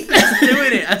 Nathan's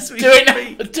doing it as we speak.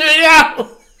 Do it now.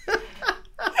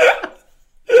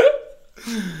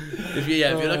 If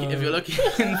you're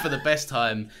looking for the best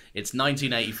time, it's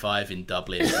 1985 in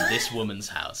Dublin, in this woman's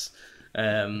house.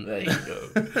 There you go.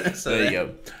 There you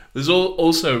go. There's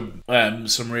also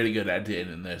some really good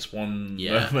editing in this. One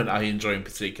moment I enjoy in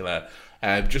particular,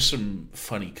 just some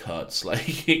funny cuts. Like,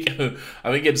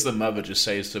 I think it's the mother just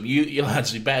says to him, "You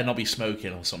lads, you better not be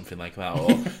smoking," or something like that,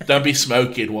 or "Don't be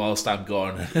smoking whilst I'm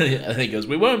gone." And he goes,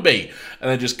 "We won't be," and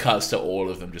then just cuts to all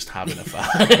of them just having a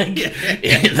fag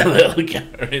in the little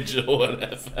garage or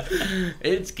whatever.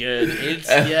 It's good.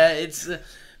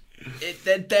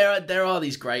 There are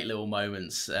these great little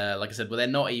moments, like I said, where they're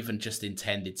not even just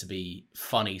intended to be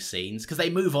funny scenes, because they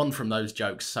move on from those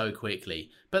jokes so quickly.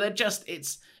 But they're just,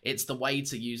 it's the way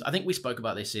to use. I think we spoke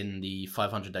about this in the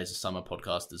 500 Days of Summer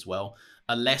podcast as well.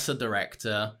 A lesser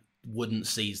director wouldn't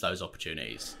seize those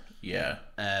opportunities. Yeah.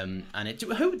 And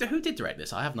who did direct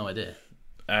this? I have no idea.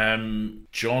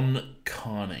 John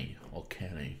Carney or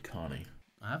Carney.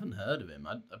 I haven't heard of him.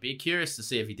 I'd be curious to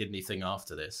see if he did anything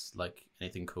after this, like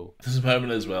anything cool. There's a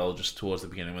moment as well, just towards the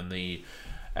beginning, when the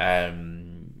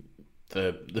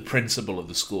principal of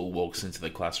the school walks into the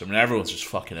classroom and everyone's just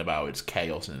fucking about. It's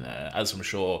chaos in there. As I'm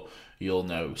sure you all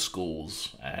know,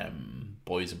 schools,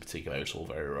 boys in particular, it's all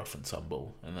very rough and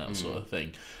tumble and that sort of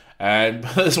thing.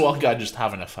 But there's one guy just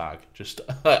having a fag, just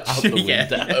out the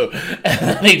window, and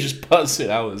then he just puts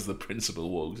it out as the principal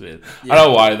walks in. Yeah. I don't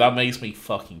know why, that makes me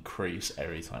fucking crease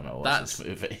every time I watch this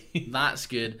movie. That's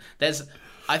good.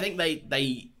 I think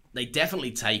they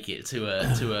definitely take it to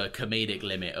a comedic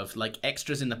limit of like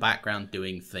extras in the background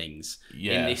doing things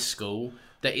in this school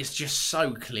that is just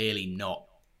so clearly not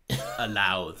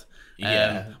allowed.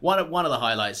 One of the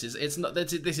highlights is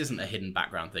this isn't a hidden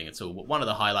background thing at all, but one of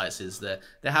the highlights is that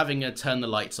they're having a turn the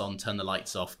lights on, turn the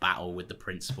lights off battle with the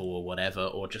principal or whatever,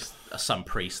 or just some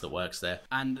priest that works there,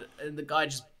 and the guy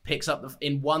just picks up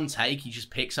in one take, he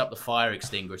just picks up the fire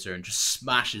extinguisher and just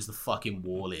smashes the fucking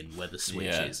wall in where the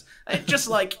switch is. And just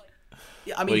like,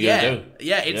 I mean,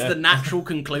 it's the natural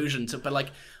conclusion to. But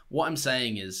like, what I'm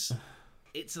saying is,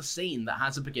 it's a scene that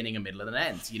has a beginning, a middle, and an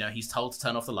end. You know, he's told to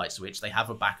turn off the light switch. They have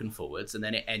a back and forwards, and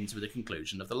then it ends with the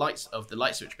conclusion of the light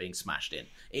switch being smashed in.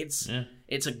 It's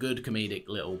a good comedic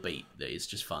little beat that is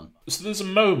just fun. So there's a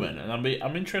moment, and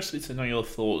I'm interested to know your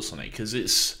thoughts on it, because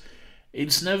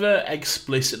it's never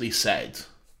explicitly said,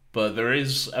 but there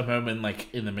is a moment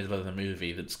like in the middle of the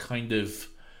movie that's kind of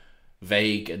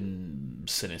vague and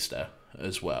sinister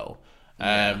as well.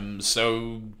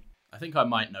 So I think I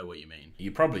might know what you mean.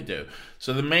 You probably do.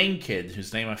 So the main kid,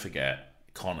 whose name I forget,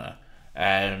 Connor,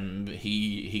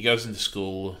 he goes into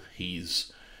school.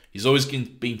 He's always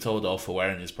been told off for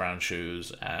wearing his brown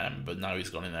shoes, but now he's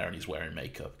gone in there and he's wearing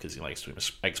makeup because he likes to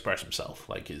express himself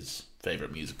like his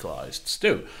favourite musical artists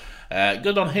do.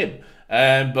 Good on him.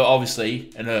 But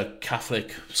obviously, in a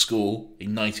Catholic school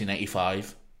in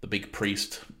 1985, the big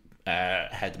priest,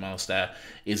 headmaster,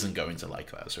 isn't going to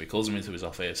like that. So he calls him into his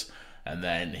office, and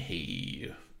then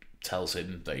he tells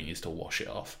him that he needs to wash it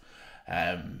off.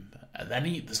 And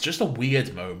then there's just a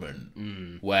weird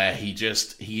moment where he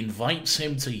invites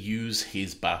him to use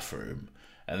his bathroom,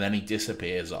 and then he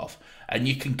disappears off. And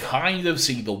you can kind of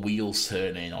see the wheels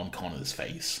turning on Connor's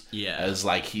face. Yeah. As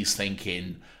like he's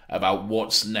thinking about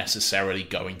what's necessarily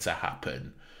going to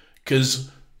happen.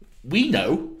 Because we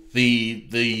know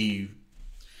they're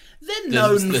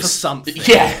known for something.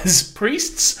 Yes,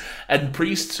 priests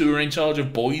who are in charge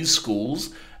of boys'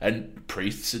 schools, and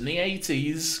priests in the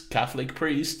 80s, Catholic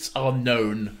priests, are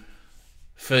known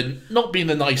for not being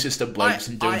the nicest of blokes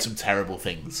and doing some terrible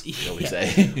things, shall we say.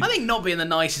 I think not being the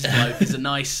nicest bloke is a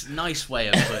nice way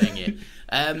of putting it.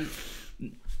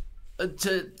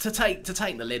 To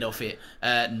take the lid off it,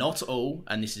 not all,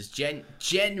 and this is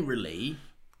generally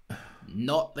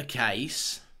not the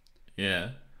case.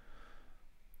 Yeah.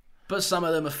 But some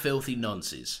of them are filthy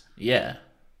nonces. Yeah.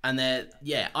 And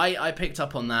I picked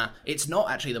up on that. It's not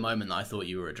actually the moment that I thought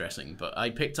you were addressing, but I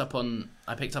picked up on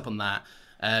that.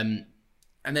 And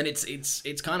then it's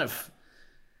kind of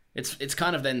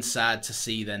then sad to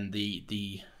see then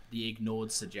the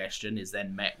ignored suggestion is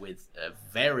then met with a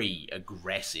very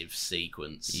aggressive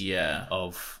sequence. Yeah.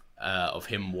 Of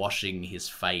him washing his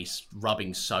face,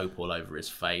 rubbing soap all over his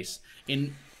face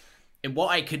in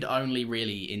what I could only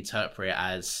really interpret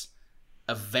as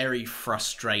a very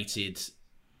frustrated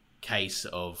case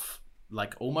of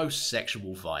like almost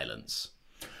sexual violence.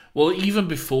 Well, even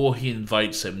before he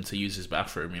invites him to use his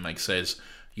bathroom, he like says,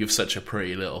 "You've such a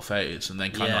pretty little face," and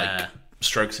then kind of like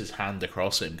strokes his hand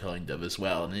across him, kind of as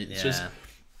well. And it's just,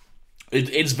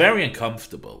 it's very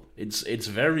uncomfortable. It's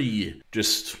very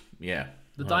just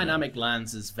The dynamic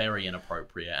lands is very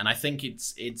inappropriate, and I think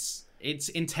it's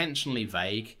intentionally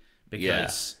vague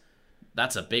because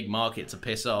that's a big market to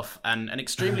piss off, and an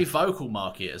extremely vocal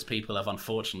market, as people have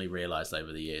unfortunately realised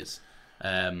over the years.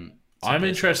 I'm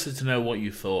interested to know what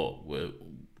you thought was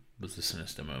the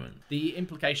sinister moment. The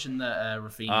implication that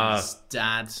Rafina's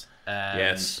dad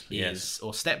is,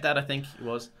 or stepdad, I think it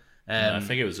was. No, I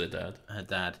think it was her dad. Her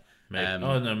dad.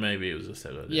 Maybe, maybe it was a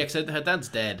stepdad. Yeah, because her dad's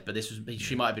dead, but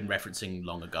she might have been referencing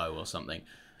long ago or something.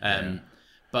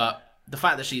 But the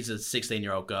fact that she's a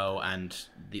 16-year-old girl, and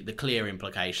the clear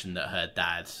implication that her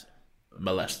dad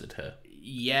molested her.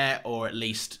 Yeah, or at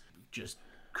least just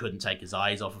couldn't take his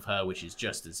eyes off of her, which is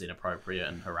just as inappropriate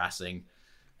and harassing.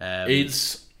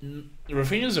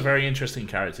 Rafina's a very interesting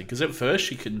character, because at first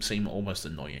she can seem almost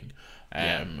annoying,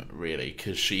 really,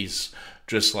 because she's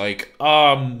just like,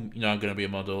 I'm going to be a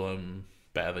model, I'm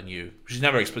better than you. She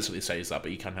never explicitly says that,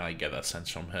 but you kind of like get that sense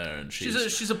from her, and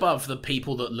she's above the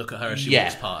people that look at her as she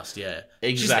walks past. Yeah,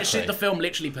 exactly. The film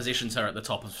literally positions her at the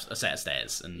top of a set of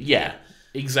stairs, and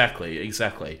exactly.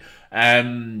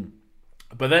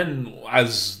 But then,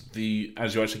 as you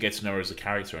actually get to know her as a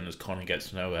character, and as Connor gets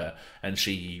to know her, and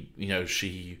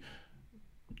she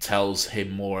tells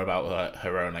him more about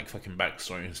her own like fucking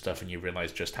backstory and stuff, and you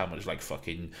realize just how much like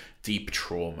fucking deep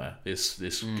trauma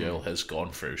this girl has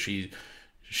gone through. She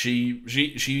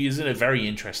is in a very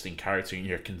interesting character, and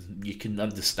you can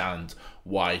understand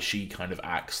why she kind of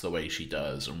acts the way she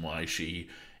does, and why she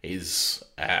is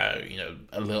a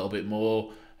little bit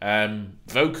more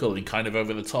vocal and kind of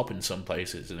over the top in some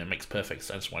places, and it makes perfect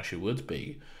sense why she would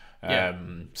be.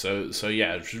 So it's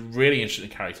a really interesting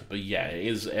character, but it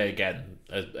is again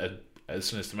a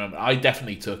sinister moment. I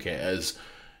definitely took it as,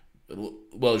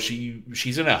 well,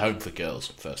 she's in a home for girls.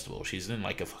 First of all, she's in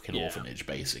like a fucking orphanage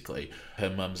basically.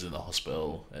 Her mum's in the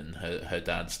hospital and her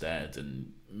dad's dead,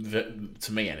 and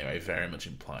to me anyway, very much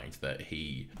implied that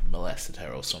he molested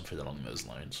her or something along those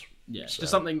lines. Just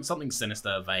something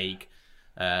sinister, vague.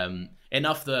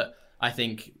 Enough that I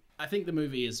think I think the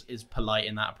movie is polite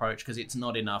in that approach because it's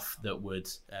not enough that would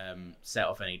set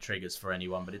off any triggers for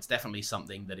anyone, but it's definitely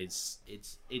something that it's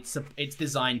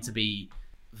designed to be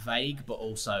vague but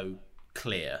also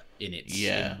clear in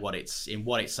in what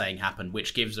it's saying happened,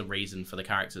 which gives a reason for the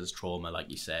character's trauma, like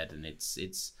you said, and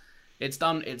it's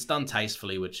done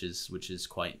tastefully, which is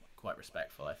quite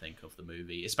respectful, I think, of the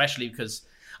movie, especially because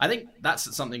I think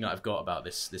that's something that I've got about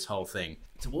this whole thing.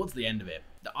 Towards the end of it,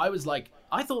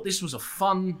 I thought this was a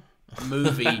fun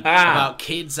movie about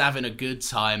kids having a good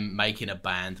time making a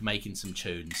band, making some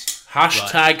tunes.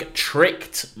 Hashtag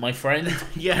tricked, my friend.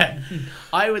 Yeah,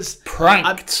 I was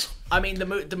pranked. I mean, the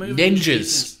movie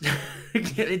ninjas.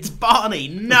 It's Barney.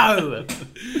 No.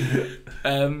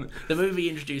 The movie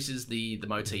introduces the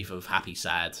motif of happy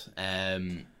sad,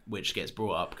 which gets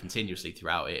brought up continuously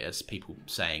throughout it as people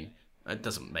saying it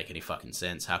doesn't make any fucking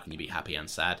sense. How can you be happy and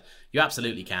sad? You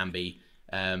absolutely can be.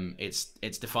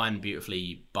 It's defined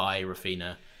beautifully by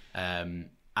Rafina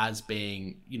as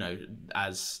being,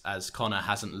 as Connor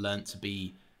hasn't learnt to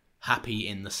be happy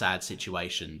in the sad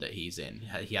situation that he's in.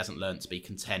 He hasn't learnt to be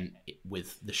content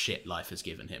with the shit life has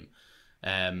given him.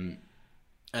 And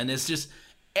there's just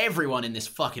everyone in this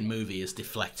fucking movie is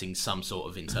deflecting some sort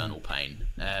of internal pain.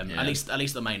 At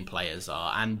least the main players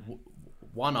are. And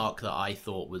one arc that I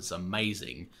thought was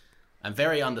amazing and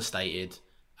very understated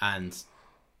and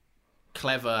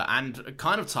clever and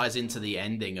kind of ties into the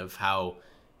ending of how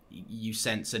you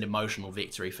sense an emotional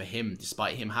victory for him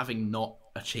despite him having not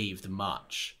achieved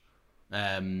much,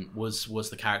 was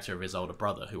the character of his older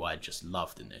brother, who I just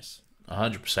loved in this.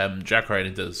 100%. Jack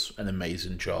Reynor does an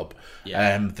amazing job.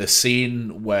 Yeah. The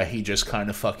scene where he just kind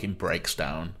of fucking breaks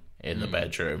down in the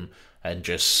bedroom and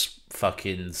just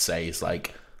fucking says,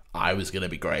 like, I was going to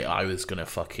be great. I was going to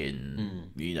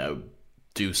fucking,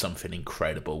 do something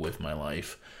incredible with my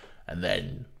life. And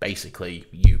then basically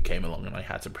you came along and I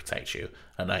had to protect you.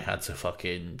 And I had to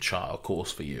fucking chart a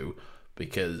course for you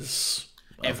because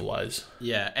otherwise...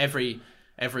 Yeah, every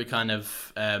kind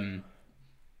of...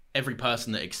 every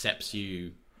person that accepts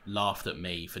you laughed at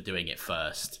me for doing it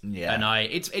first. Yeah. And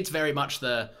it's very much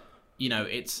the,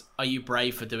 it's, are you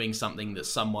brave for doing something that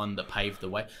someone that paved the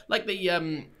way? Like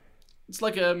the, it's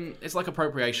like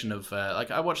appropriation of,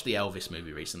 like I watched the Elvis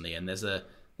movie recently, and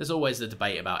there's always the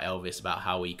debate about Elvis, about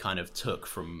how he kind of took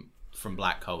from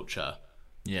black culture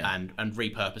and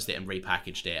repurposed it and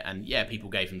repackaged it. And yeah, people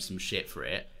gave him some shit for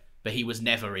it, but he was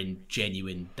never in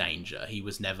genuine danger. He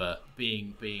was never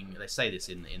being they say this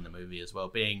in the movie as well,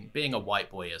 being a white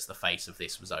boy as the face of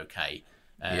this was okay.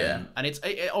 And it's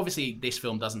obviously this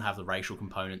film doesn't have the racial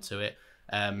component to it,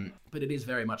 but it is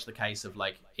very much the case of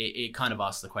like it kind of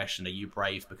asks the question: are you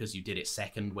brave because you did it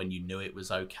second when you knew it was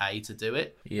okay to do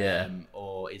it?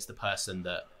 Or is the person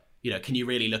that, can you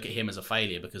really look at him as a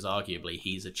failure because arguably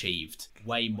he's achieved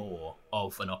way more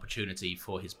of an opportunity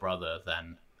for his brother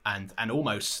than and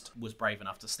almost was brave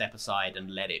enough to step aside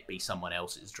and let it be someone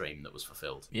else's dream that was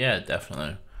fulfilled. Yeah,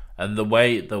 definitely. And the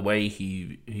way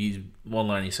he one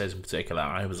line he says in particular,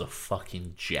 I was a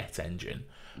fucking jet engine.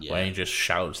 Yeah. When he just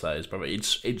shouts that his brother.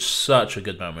 It's such a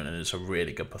good moment, and it's a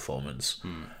really good performance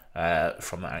from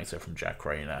the actor, from Jack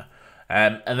Reynor.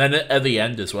 And then at the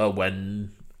end as well,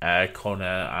 when Connor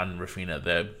and Rafina,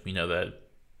 they're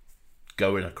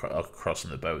going across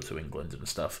in the boat to England and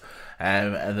stuff,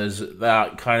 and there's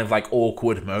that kind of like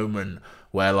awkward moment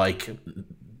where like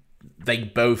they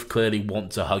both clearly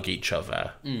want to hug each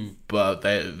other, but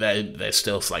they're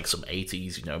still like some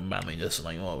 80s manliness, and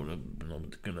like, oh, I'm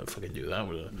not gonna fucking do that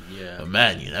with a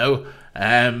man,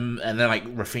 and then like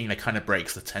Rafina kind of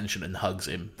breaks the tension and hugs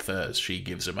him first. She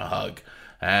gives him a hug,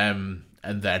 and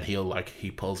then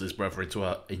he pulls his brother into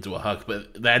a hug,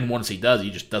 but then once he does,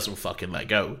 he just doesn't fucking let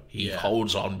go. He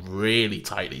holds on really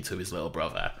tightly to his little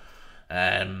brother.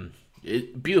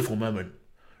 Beautiful moment,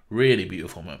 really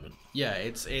beautiful moment. Yeah,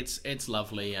 it's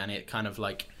lovely, and it kind of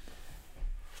like,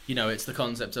 it's the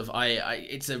concept of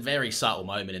it's a very subtle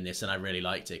moment in this, and I really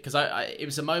liked it because it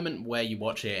was a moment where you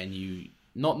watch it and you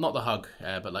not the hug,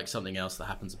 but like something else that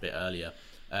happens a bit earlier.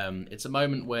 It's a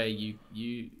moment where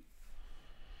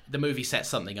the movie sets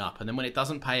something up, and then when it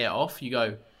doesn't pay it off, you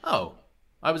go, oh,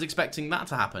 I was expecting that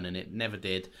to happen, and it never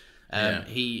did.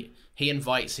 He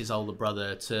invites his older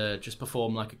brother to just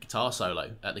perform like a guitar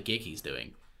solo at the gig he's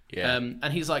doing.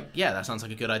 And he's like, yeah, that sounds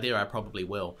like a good idea, I probably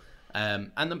will.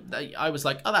 I was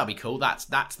like, oh, that'll be cool.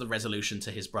 That's the resolution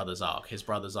to his brother's arc. His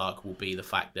brother's arc will be the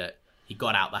fact that he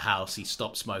got out the house, he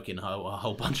stopped smoking a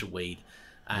whole bunch of weed,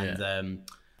 and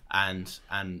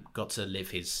got to live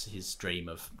his dream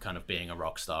of kind of being a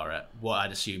rock star at what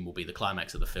I'd assume will be the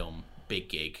climax of the film, big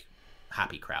gig,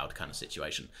 happy crowd kind of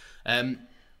situation.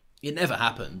 It never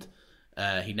happened,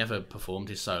 He never performed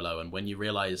his solo, and when you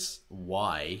realize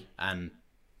why, and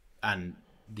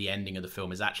the ending of the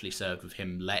film is actually served with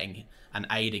him letting and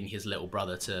aiding his little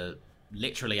brother to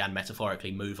literally and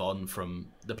metaphorically move on from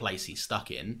the place he's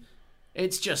stuck in,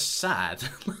 it's just sad.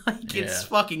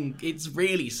 It's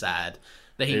really sad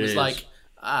that he was like,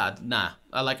 nah.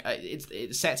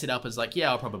 It sets it up as like, yeah,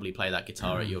 I'll probably play that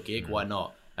guitar at your gig, why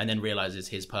not? And then realizes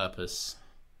his purpose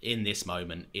in this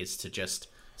moment is to just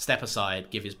step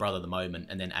aside, give his brother the moment,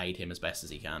 and then aid him as best as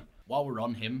he can. While we're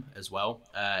on him as well,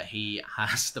 he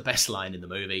has the best line in the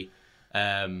movie,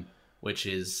 which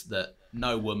is that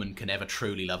no woman can ever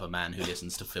truly love a man who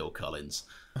listens to Phil Collins.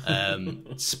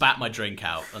 Spat my drink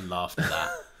out and laughed at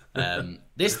that.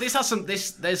 This has some.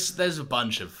 There's a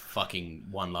bunch of fucking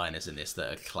one-liners in this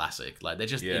that are classic. Like, they're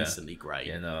just instantly great.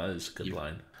 Yeah, no, that is a good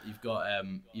line. You've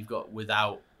got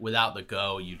without the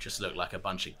girl, you just look like a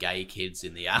bunch of gay kids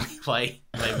in the alleyway.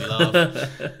 Made me laugh.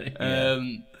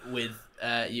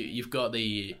 You've got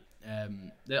the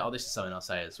this is something I'll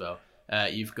say as well.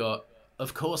 You've got,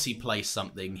 of course he plays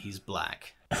something, he's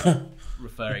black,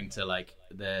 referring to like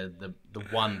the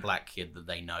one black kid that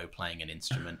they know playing an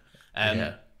instrument.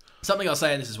 Something I'll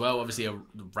say in this as well. Obviously,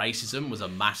 racism was a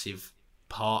massive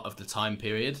part of the time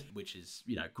period, which is,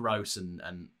 you know, gross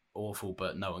and awful,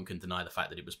 but no one can deny the fact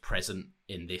that it was present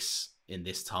in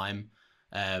this time.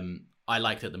 I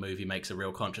like that the movie makes a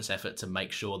real conscious effort to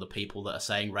make sure the people that are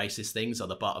saying racist things are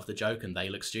the butt of the joke and they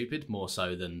look stupid, more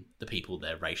so than the people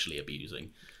they're racially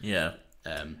abusing. Yeah.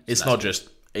 It's not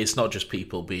just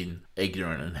people being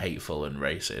ignorant and hateful and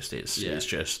racist. It's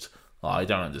just, I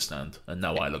don't understand, and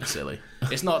no, I look silly.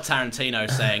 It's not Tarantino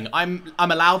saying I'm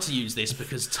allowed to use this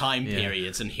because time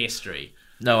periods and history.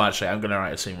 No, actually, I'm going to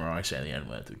write a scene where I say the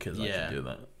N-word because I can do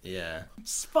that. Yeah.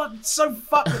 It's so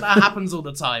fucked that happens all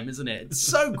the time, isn't it? It's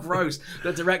so gross.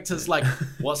 The director's like,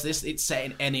 what's this? It's set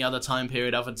in any other time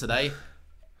period other than today.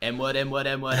 N-word, N-word,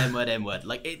 N-word, N-word, N-word.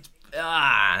 Like,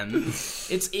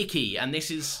 it's icky, and this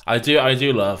is... I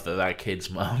do love that kid's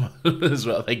mum as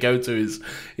well. They go to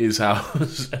his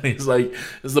house, and he's like,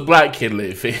 does the black kid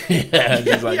live here? And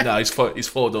he's like, no, he's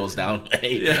 4 doors down.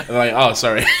 I'm like, oh,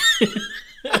 sorry.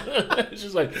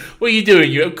 She's like, what are you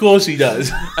doing? Of course he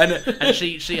does. And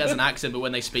she has an accent, but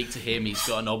when they speak to him, he's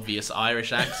got an obvious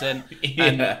Irish accent.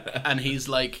 And he's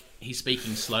like, he's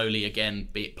speaking slowly again,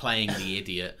 playing the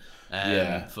idiot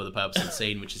for the purpose of the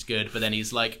scene, which is good. But then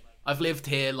he's like, I've lived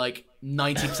here like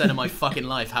 90% of my fucking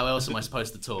life. How else am I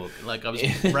supposed to talk? Like, I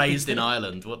was raised in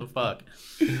Ireland. What the fuck?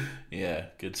 Yeah,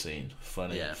 good scene.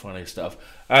 Funny stuff.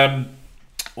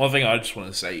 One thing I just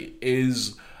want to say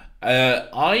is...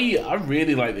 I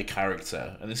really like the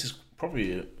character, and this is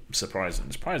probably surprising.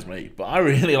 It surprised me, but I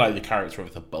really like the character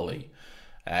of the bully.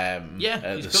 At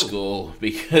the school,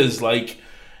 because like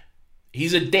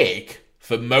he's a dick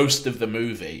for most of the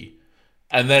movie,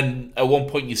 and then at one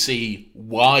point you see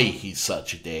why he's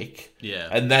such a dick. Yeah,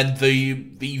 and then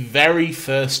the very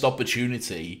first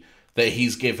opportunity that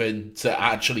he's given to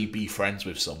actually be friends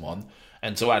with someone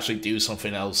and to actually do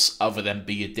something else other than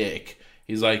be a dick,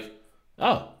 he's like,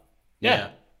 oh. Yeah,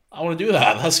 I want to do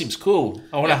that. That seems cool.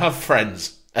 I want to have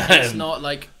friends. It's not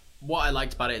like, what I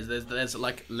liked about it is there's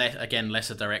like,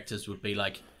 lesser directors would be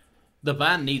like, the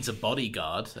band needs a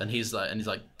bodyguard, and he's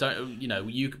like, don't, you know,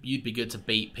 you'd be good to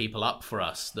beat people up for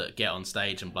us that get on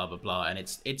stage and blah blah blah. And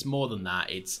it's more than that.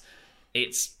 It's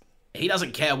he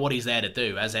doesn't care what he's there to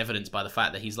do, as evidenced by the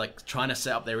fact that he's like trying to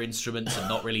set up their instruments and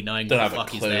not really knowing what the fuck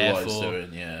he's there for.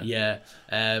 It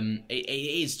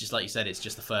is just like you said. It's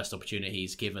just the first opportunity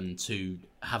he's given to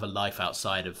have a life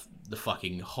outside of the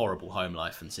fucking horrible home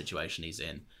life and situation he's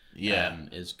in.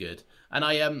 Is good. And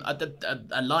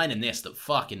a line in this that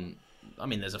fucking, I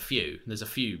mean, there's a few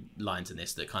lines in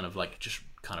this that kind of like just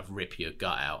kind of rip your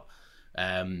gut out.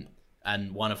 And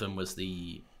one of them was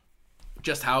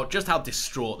just how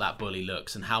distraught that bully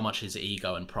looks, and how much his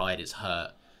ego and pride is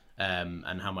hurt,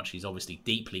 and how much he's obviously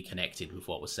deeply connected with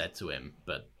what was said to him,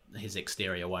 but his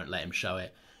exterior won't let him show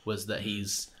it, was that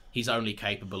he's only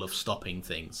capable of stopping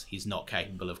things. He's not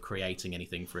capable of creating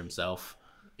anything for himself.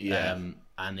 And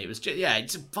it was just,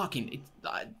 it's fucking...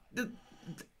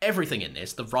 everything in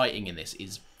this, the writing in this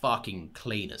is fucking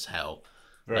clean as hell.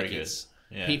 Very good.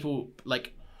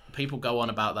 People go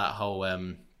on about that whole...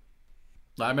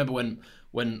 I remember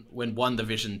when One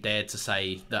Division dared to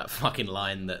say that fucking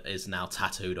line that is now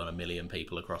tattooed on 1 million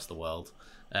people across the world,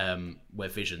 where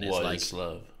Vision is what like, is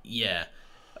love? Yeah,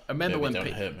 I remember Baby, when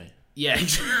don't hurt me. Yeah,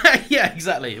 yeah,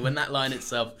 exactly. When that line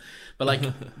itself, but like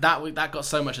that got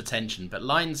so much attention. But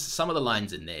some of the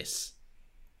lines in this,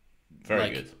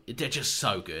 very good. They're just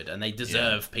so good, and they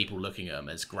deserve people looking at them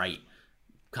as great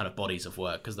kind of bodies of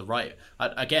work, because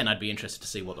I'd be interested to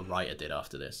see what the writer did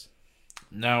after this.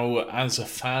 Now, as a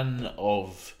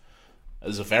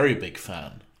very big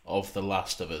fan of The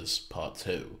Last of Us Part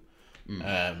 2,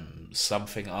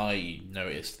 something I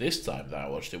noticed this time that I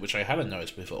watched it, which I hadn't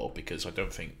noticed before, because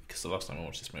the last time I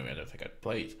watched this movie, I don't think I'd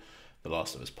played The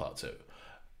Last of Us Part 2.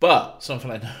 But something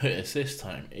I noticed this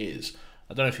time is,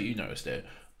 I don't know if you noticed it,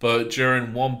 but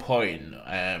during one point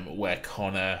where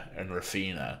Connor and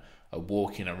Rafina are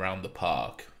walking around the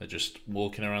park, they're just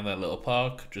walking around their little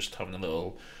park, just having a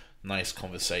little nice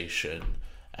conversation.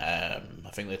 I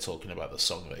think they're talking about the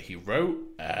song that he wrote,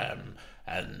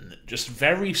 and just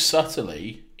very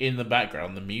subtly in the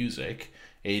background, the music,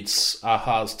 it's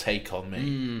a-ha's Take On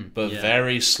Me, but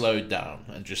very slowed down,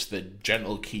 and just the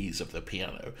gentle keys of the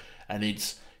piano, and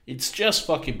it's just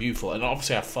fucking beautiful. And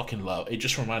obviously I fucking love it.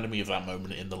 Just reminded me of that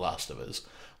moment in The Last of Us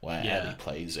where Ellie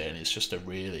plays it, and it's just a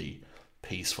really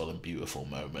peaceful and beautiful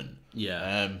moment.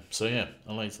 So yeah,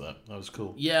 I liked that. That was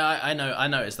cool. Yeah, I know. I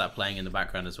noticed that playing in the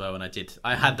background as well, and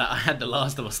I had The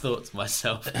Last of Us thoughts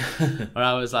myself, where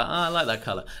I was like, I like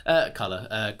that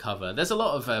cover. There's a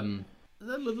lot of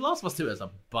The Last of Us 2 has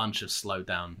a bunch of slowed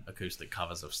down acoustic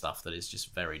covers of stuff that is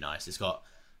just very nice. It's got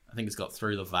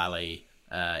Through the Valley.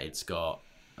 It's got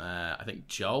I think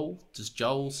Joel. Does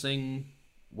Joel sing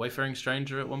Wayfaring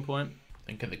Stranger at one point? I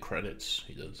think in the credits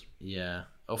he does. Yeah.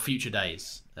 Or Future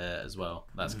Days as well.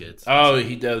 That's good. Oh,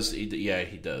 he does. He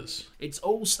does. It's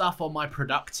all stuff on my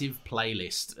productive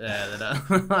playlist that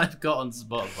I've got on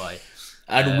Spotify.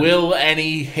 And will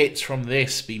any hits from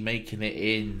this be making it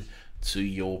in to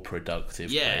your productive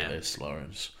playlist,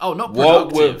 Lawrence? Oh, not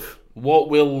productive. What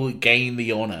will gain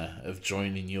the honour of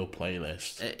joining your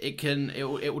playlist?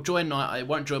 It will join my. It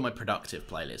won't join my productive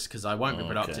playlist because I won't be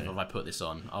productive if I put this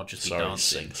on. I'll just be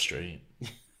dancing. Sing Street.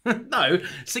 No,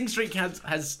 Sing Street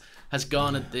has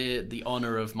garnered the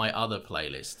honour of my other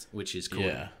playlist, which is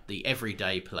called the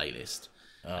Everyday Playlist,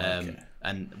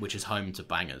 and which is home to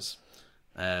bangers.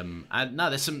 And no,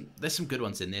 there's some good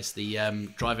ones in this. The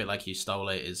Drive It Like You Stole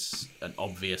It is an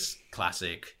obvious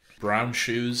classic. Brown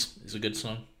Shoes is a good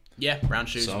song. Yeah, Brown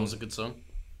Shoes was a good song.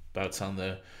 About telling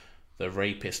the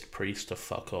rapist priest to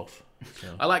fuck off. So.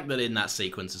 I like that in that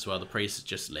sequence as well. The priest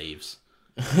just leaves.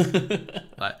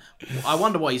 Like, I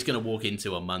wonder what he's going to walk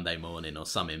into on Monday morning or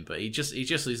something. But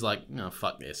he's like, no,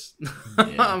 fuck this.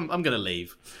 I'm going to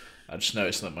leave. I just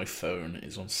noticed that my phone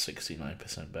is on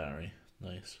 69% battery.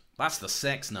 Nice. That's the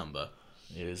sex number.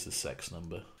 It is the sex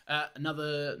number.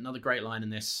 Another great line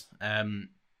in this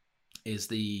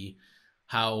is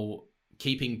how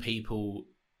keeping people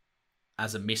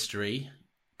as a mystery,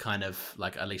 kind of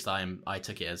like, at least I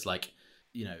took it as like,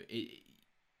 you know,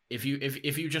 if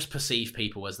you just perceive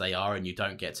people as they are and you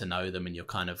don't get to know them and you're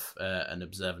kind of an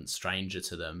observant stranger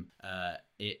to them,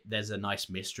 there's a nice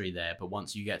mystery there. But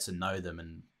once you get to know them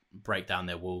and break down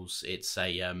their walls, it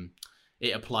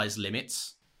applies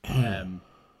limits. And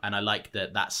I like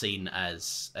that's seen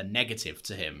as a negative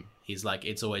to him. He's like,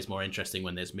 it's always more interesting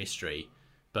when there's mystery,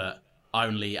 but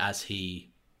only as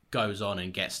he goes on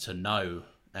and gets to know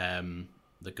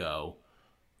the girl,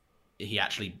 he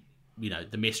actually, you know,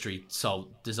 the mystery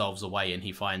dissolves away and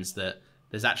he finds that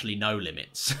there's actually no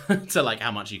limits to like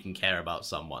how much you can care about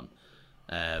someone.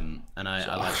 And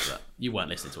I like that. You weren't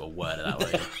listening to a word of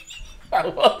that, were you? I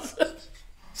wasn't.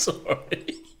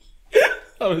 Sorry.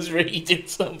 I was reading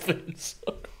something.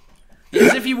 Sorry.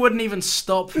 As if you wouldn't even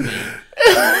stop me.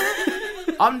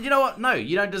 You know what? No,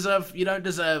 you don't deserve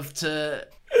to.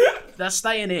 They're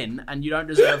staying in, and you don't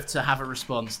deserve to have a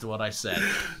response to what I said.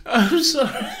 I'm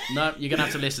sorry. No, you're gonna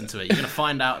have to listen to it. You're gonna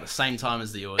find out at the same time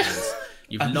as the audience.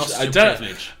 You've lost your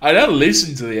privilege. I don't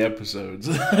listen to the episodes.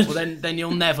 Well, then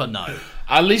you'll never know.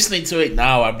 I'm listening to it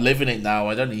now. I'm living it now.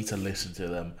 I don't need to listen to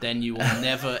them. Then you will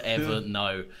never ever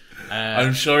know.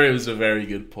 I'm sure it was a very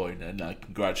good point, and I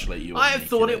congratulate you. I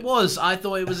thought it was. I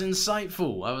thought it was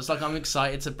insightful. I was like, I'm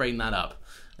excited to bring that up.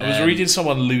 I was reading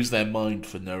someone lose their mind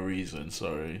for no reason.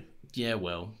 Sorry. Yeah,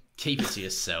 well, keep it to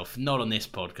yourself. Not on this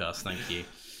podcast, thank you.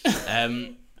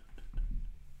 I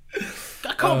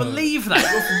can't believe that.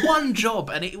 It was one job,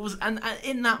 and it was, and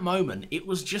in that moment, it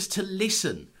was just to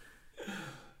listen.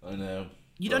 I know.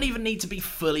 You don't even need to be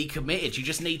fully committed. You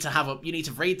just need to you need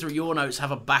to read through your notes,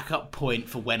 have a backup point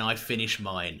for when I finish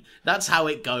mine. That's how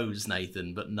it goes,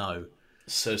 Nathan, but no.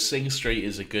 So Sing Street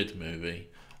is a good movie.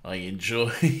 I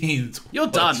enjoyed. You're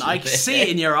done. I see it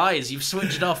in your eyes. You've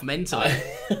switched off mentally.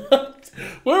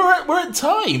 We're at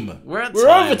time. We're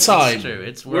over time.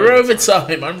 It's true. We're over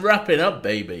time. I'm wrapping up,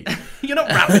 baby. You're not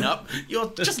wrapping up.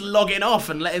 You're just logging off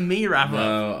and letting me wrap up.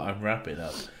 No, I'm wrapping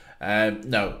up.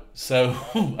 No, so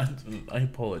I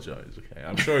apologise. Okay,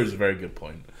 I'm sure it's a very good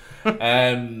point.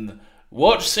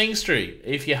 Watch Sing Street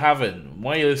if you haven't.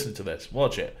 Why you listen to this?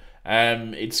 Watch it.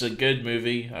 It's a good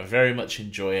movie. I very much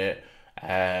enjoy it.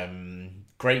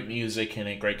 Great music in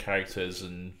it, great characters,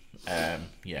 and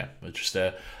just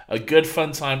a good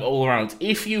fun time all around.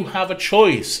 If you have a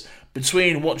choice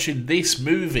between watching this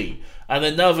movie and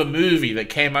another movie that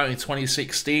came out in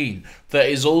 2016 that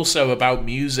is also about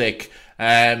music,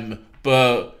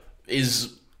 but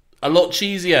is a lot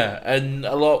cheesier and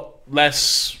a lot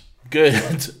less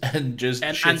good and just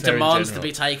and demands to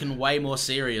be taken way more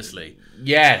seriously.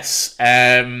 Yes,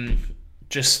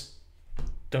 just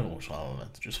don't watch La La Land.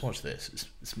 Just watch this.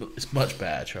 It's much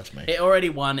better. Trust me. It already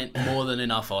won more than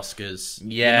enough Oscars.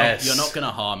 Yes, you're not going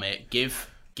to harm it. Give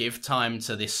time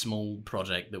to this small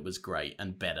project that was great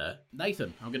and better.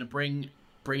 Nathan, I'm going to bring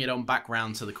it on back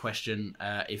round to the question.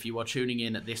 If you are tuning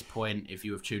in at this point, if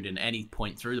you have tuned in any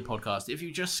point through the podcast, if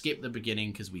you just skip the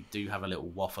beginning because we do have a little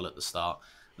waffle at the start,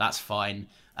 that's fine.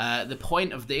 The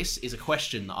point of this is a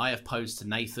question that I have posed to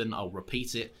Nathan. I'll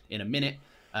repeat it in a minute.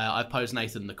 I've posed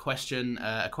Nathan the question,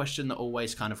 a question that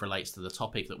always kind of relates to the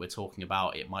topic that we're talking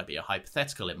about. It might be a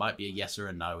hypothetical, it might be a yes or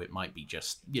a no, it might be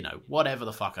just, whatever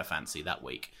the fuck I fancy that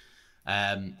week.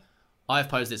 I've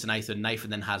posed it to Nathan. Nathan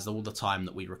then has all the time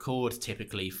that we record,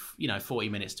 typically, 40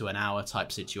 minutes to an hour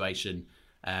type situation,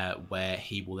 where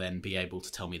he will then be able to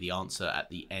tell me the answer at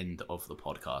the end of the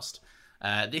podcast.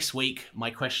 This week,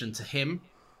 my question to him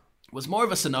was more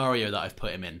of a scenario that I've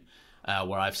put him in,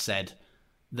 where I've said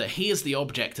that he is the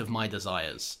object of my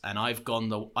desires, and I've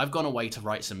gone away to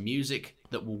write some music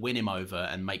that will win him over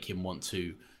and make him want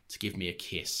to give me a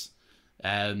kiss.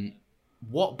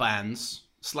 What bands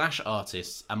 /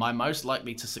 artists am I most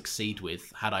likely to succeed with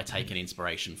had I taken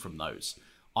inspiration from those?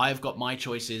 I've got my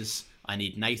choices. I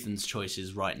need Nathan's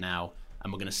choices right now,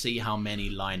 and we're going to see how many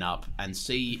line up and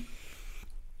see,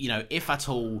 if at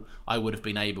all I would have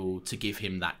been able to give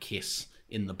him that kiss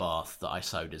in the bath that I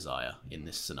so desire in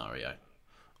this scenario.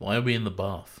 Why are we in the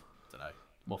bath? I don't know.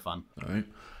 More fun.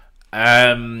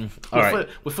 All right.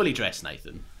 We're fully dressed,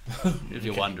 Nathan. If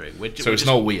you're wondering, so it's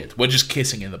not weird. We're just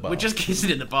kissing in the bath. We're just kissing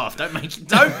in the bath. Don't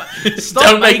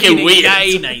Don't make it weird,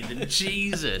 gay, Nathan.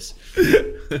 Jesus.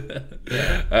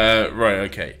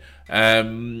 Right. Okay.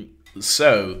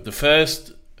 So the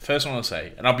first one I'll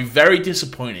say, and I'll be very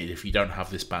disappointed if you don't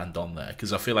have this band on there,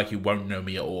 because I feel like you won't know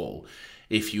me at all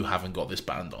if you haven't got this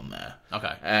band on there.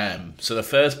 Okay. So the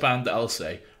first band that I'll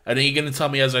say, and are you going to tell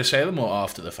me as I say them or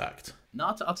after the fact?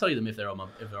 No, I'll tell you them if they're on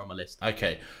my list.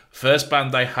 Okay. First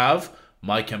band I have,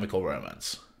 My Chemical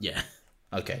Romance. Yeah.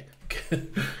 Okay.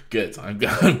 Good. I'm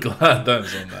glad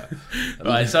that's on that.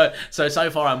 Right. So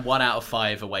far I'm 1 out of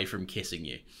 5 away from kissing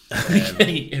you.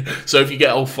 So if you get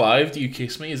all 5, do you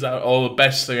kiss me? Is that all the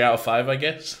best 3 out of 5? I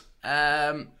guess.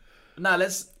 No.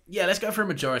 Let's go for a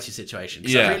majority situation.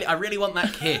 Yeah. I really want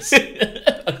that kiss.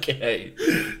 Okay.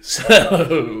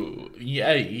 So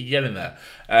yeah, you get in there.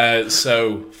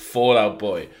 So Fall Out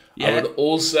Boy. Yeah. I would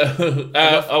also.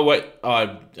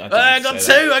 I got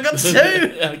two.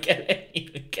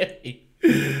 Okay.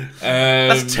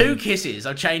 That's 2 kisses.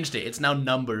 I've changed it. It's now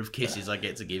number of kisses I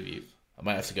get to give you. I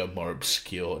might have to go more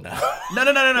obscure now. No.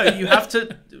 You have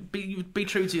to be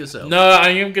true to yourself. No, I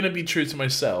am going to be true to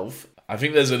myself. I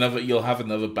think you'll have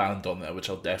another band on there, which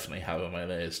I'll definitely have on my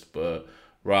list. But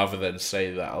rather than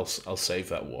say that, I'll save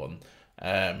that one.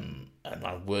 And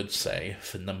I would say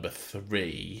for number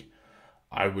 3,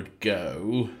 I would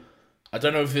go. I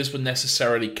don't know if this would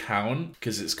necessarily count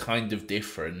because it's kind of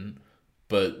different,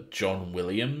 but John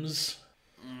Williams.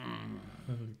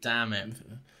 Damn it!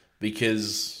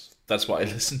 Because that's what I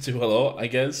listen to a lot, I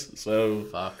guess. So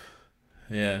fuck.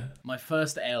 Yeah. My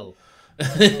first L.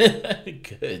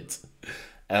 Good.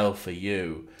 L for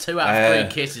you. 2 out of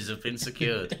 3 kisses have been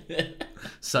secured.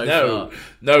 Far.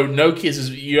 No kisses.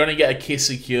 You only get a kiss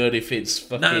secured if it's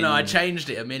fucking... No, I changed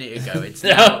it a minute ago.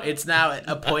 It's now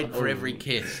a point for every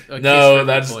kiss.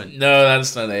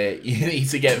 That's not it. You need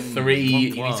to get 3.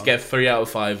 You need to get 3 out of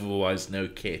 5, otherwise no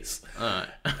kiss. Alright.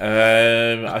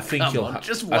 I think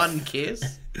just one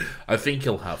kiss. I think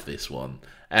you'll have this one.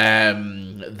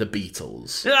 The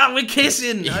Beatles. We're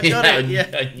kissing. I got it. Yeah.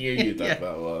 I knew you'd have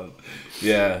that one.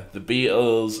 Yeah, the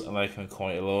Beatles. I like them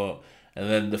quite a lot. And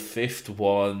then the 5th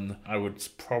one, I would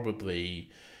probably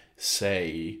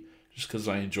say, just because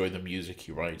I enjoy the music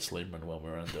he writes, Lin-Manuel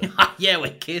Miranda. Yeah,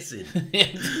 we're kissing.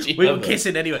 We were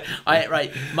kissing anyway.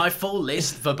 Right, my full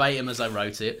list, verbatim as I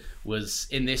wrote it, was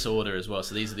in this order as well.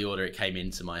 So these are the order it came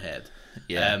into my head.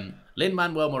 Yeah.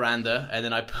 Lin-Manuel Miranda, and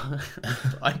then I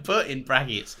put in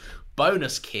brackets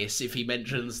bonus kiss if he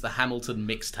mentions the Hamilton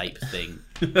mixtape thing.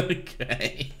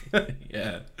 Okay.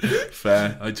 Yeah.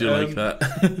 Fair. I do like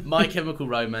that. My Chemical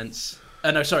Romance.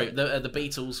 No, sorry. The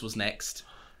Beatles was next.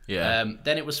 Yeah.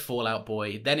 Then it was Fall Out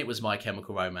Boy. Then it was My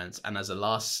Chemical Romance. And as a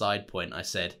last side point, I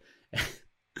said,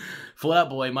 Fall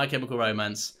Out Boy, My Chemical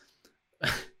Romance,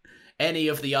 any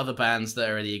of the other bands that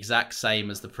are the exact same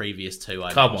as the previous two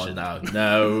I mentioned. Come on now.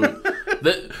 No.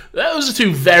 Those are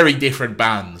two very different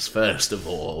bands, first of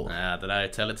all. I don't know.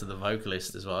 Tell it to the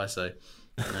vocalist is what I say.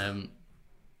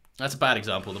 That's a bad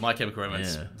example. The My Chemical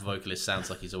Romance vocalist sounds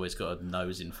like he's always got a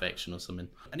nose infection or something.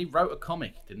 And he wrote a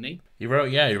comic, didn't he? He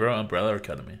wrote Umbrella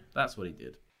Academy. That's what he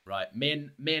did. Right,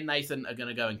 me and Nathan are going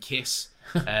to go and kiss.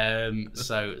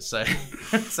 So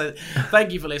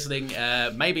thank you for listening.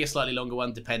 Maybe a slightly longer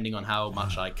one, depending on how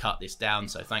much I cut this down.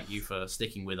 So thank you for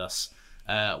sticking with us.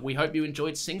 We hope you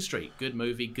enjoyed Sing Street. Good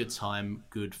movie, good time,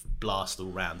 good blast all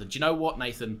round. And do you know what,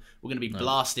 Nathan? We're going to be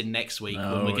blasting next week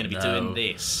when we're going to be doing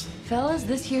this. Fellas,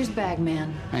 this here's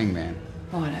Bagman. Hangman.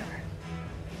 Whatever.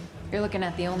 You're looking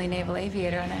at the only naval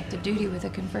aviator on active duty with a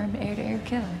confirmed air-to-air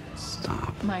killer.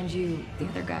 Stop. Mind you, the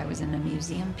other guy was in a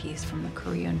museum piece from the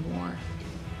Korean War.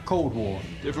 Cold War.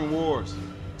 Different wars.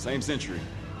 Same century.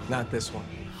 Not this one.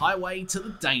 Highway to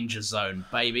the Danger Zone,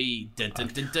 baby. Dun, dun,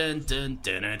 dun, dun, dun,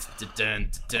 dun, dun, dun,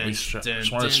 dun, I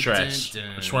just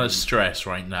want to stress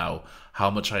right now how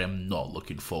much I am not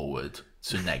looking forward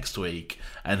to next week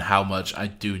and how much I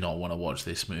do not want to watch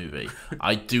this movie.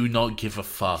 I do not give a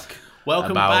fuck.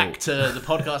 Welcome back to the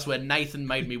podcast where Nathan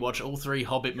made me watch all 3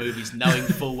 Hobbit movies knowing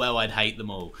full well I'd hate them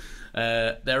all.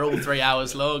 They're all 3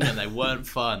 hours long and they weren't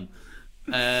fun.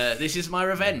 This is my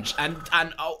revenge, and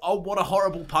oh, what a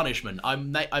horrible punishment!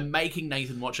 I'm making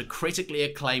Nathan watch a critically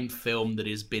acclaimed film that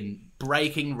has been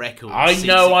breaking records. I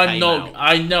know I'm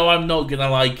not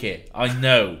gonna like it. I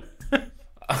know.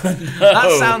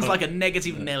 That sounds like a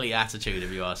negative Nelly attitude,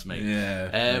 if you ask me.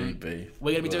 Yeah, maybe.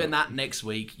 We're going to be doing that next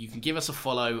week. You can give us a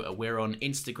follow. We're on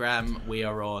Instagram. We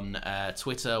are on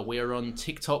Twitter. We are on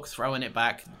TikTok, throwing it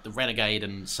back, the Renegade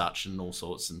and such and all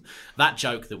sorts. And that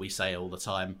joke that we say all the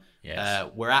time.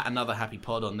 Yes. We're at Another Happy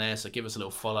Pod on there, so give us a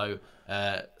little follow.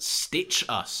 Stitch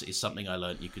us is something I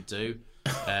learned you could do.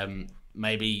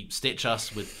 Maybe stitch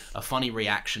us with a funny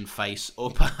reaction face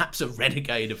or perhaps a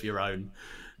Renegade of your own.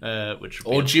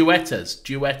 Duet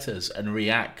us and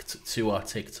react to our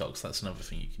TikToks. That's another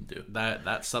thing you can do.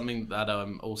 That's something that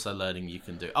I'm also learning you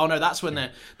can do. Oh no, that's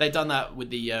when they've done that with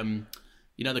the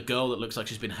the girl that looks like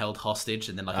she's been held hostage,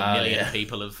 and then like a million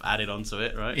people have added onto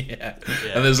it, right? Yeah.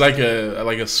 And there's like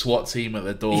a SWAT team at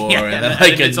the door, and then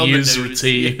like a news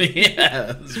routine.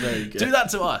 Yeah, that's very good. Do that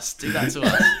to us.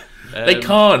 They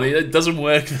can't. It doesn't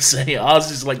work the same.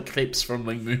 Ours is like clips from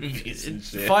like movies and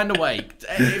shit. Find a way.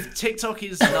 If TikTok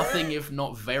is nothing if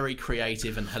not very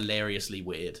creative and hilariously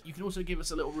weird, you can also give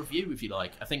us a little review if you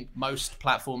like. I think most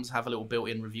platforms have a little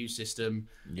built-in review system.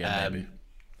 Yeah, maybe.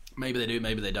 Maybe they do,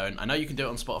 maybe they don't. I know you can do it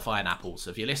on Spotify and Apple, so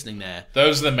if you're listening there...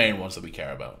 Those are the main ones that we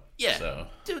care about. Yeah. So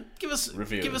give us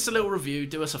a little review,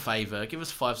 do us a favour, give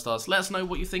us 5 stars. Let us know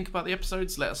what you think about the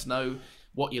episodes. Let us know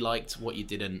what you liked, what you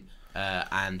didn't.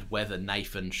 And whether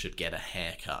Nathan should get a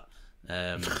haircut.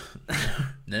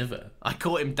 Never. I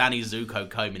caught him Danny Zuko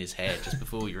combing his hair just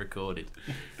before we recorded.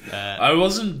 I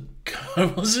wasn't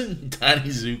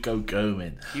Danny Zuko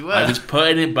combing. You were. I was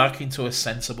putting it back into a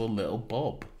sensible little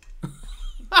bob.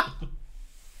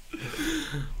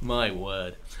 My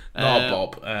word. Not a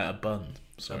bob, a bun.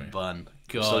 Sorry. A bun.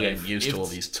 God, I'm still getting used to all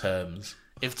these terms.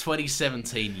 If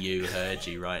 2017 you heard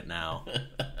you right now,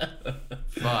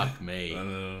 fuck me. I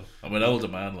know. I'm an older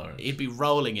man, Lauren. He'd be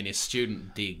rolling in his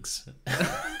student digs.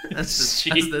 as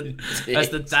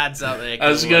the dads out there. I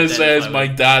was going to say, as my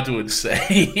dad would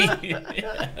say.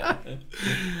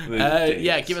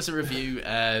 Give us a review.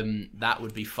 That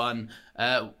would be fun.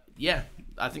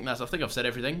 I think I've said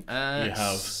everything. You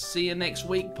have. See you next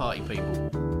week, party people.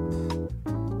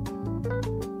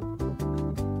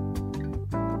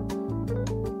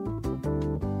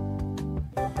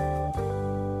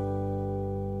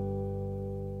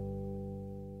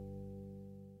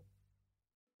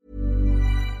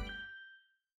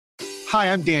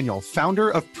 Hi, I'm Daniel, founder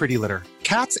of Pretty Litter.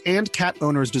 Cats and cat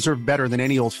owners deserve better than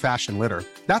any old-fashioned litter.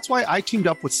 That's why I teamed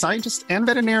up with scientists and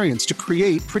veterinarians to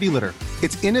create Pretty Litter.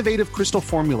 Its innovative crystal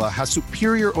formula has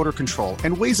superior odor control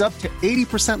and weighs up to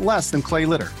 80% less than clay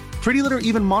litter. Pretty Litter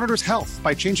even monitors health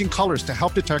by changing colors to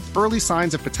help detect early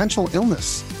signs of potential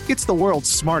illness. It's the world's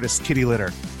smartest kitty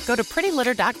litter. Go to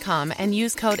prettylitter.com and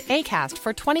use code ACAST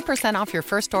for 20% off your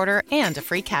first order and a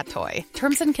free cat toy.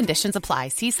 Terms and conditions apply.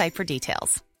 See site for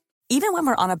details. Even when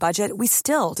we're on a budget, we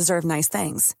still deserve nice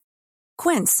things.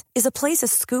 Quince is a place to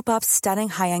scoop up stunning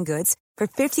high-end goods for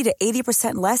 50 to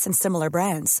 80% less than similar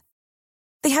brands.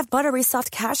 They have buttery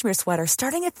soft cashmere sweaters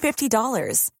starting at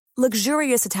 $50,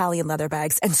 luxurious Italian leather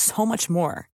bags, and so much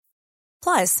more.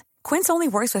 Plus, Quince only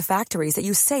works with factories that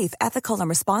use safe, ethical, and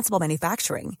responsible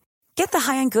manufacturing. Get the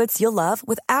high-end goods you'll love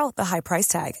without the high price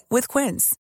tag with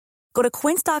Quince. Go to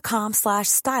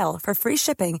quince.com/style for free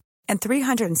shipping and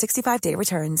 365-day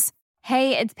returns.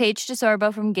 Hey, it's Paige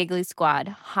DeSorbo from Giggly Squad.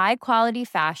 High quality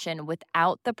fashion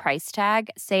without the price tag.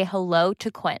 Say hello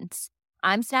to Quince.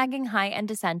 I'm snagging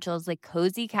high-end essentials like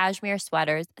cozy cashmere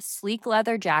sweaters, sleek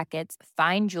leather jackets,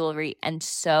 fine jewelry, and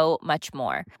so much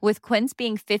more. With Quince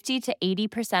being 50 to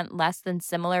 80% less than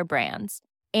similar brands.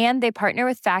 And they partner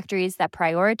with factories that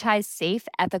prioritize safe,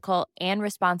 ethical, and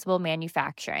responsible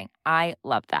manufacturing. I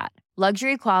love that.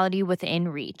 Luxury quality within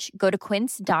reach. Go to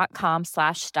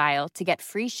quince.com/style to get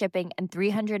free shipping and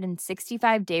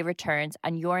 365-day returns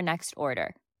on your next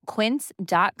order.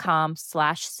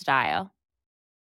 Quince.com/style.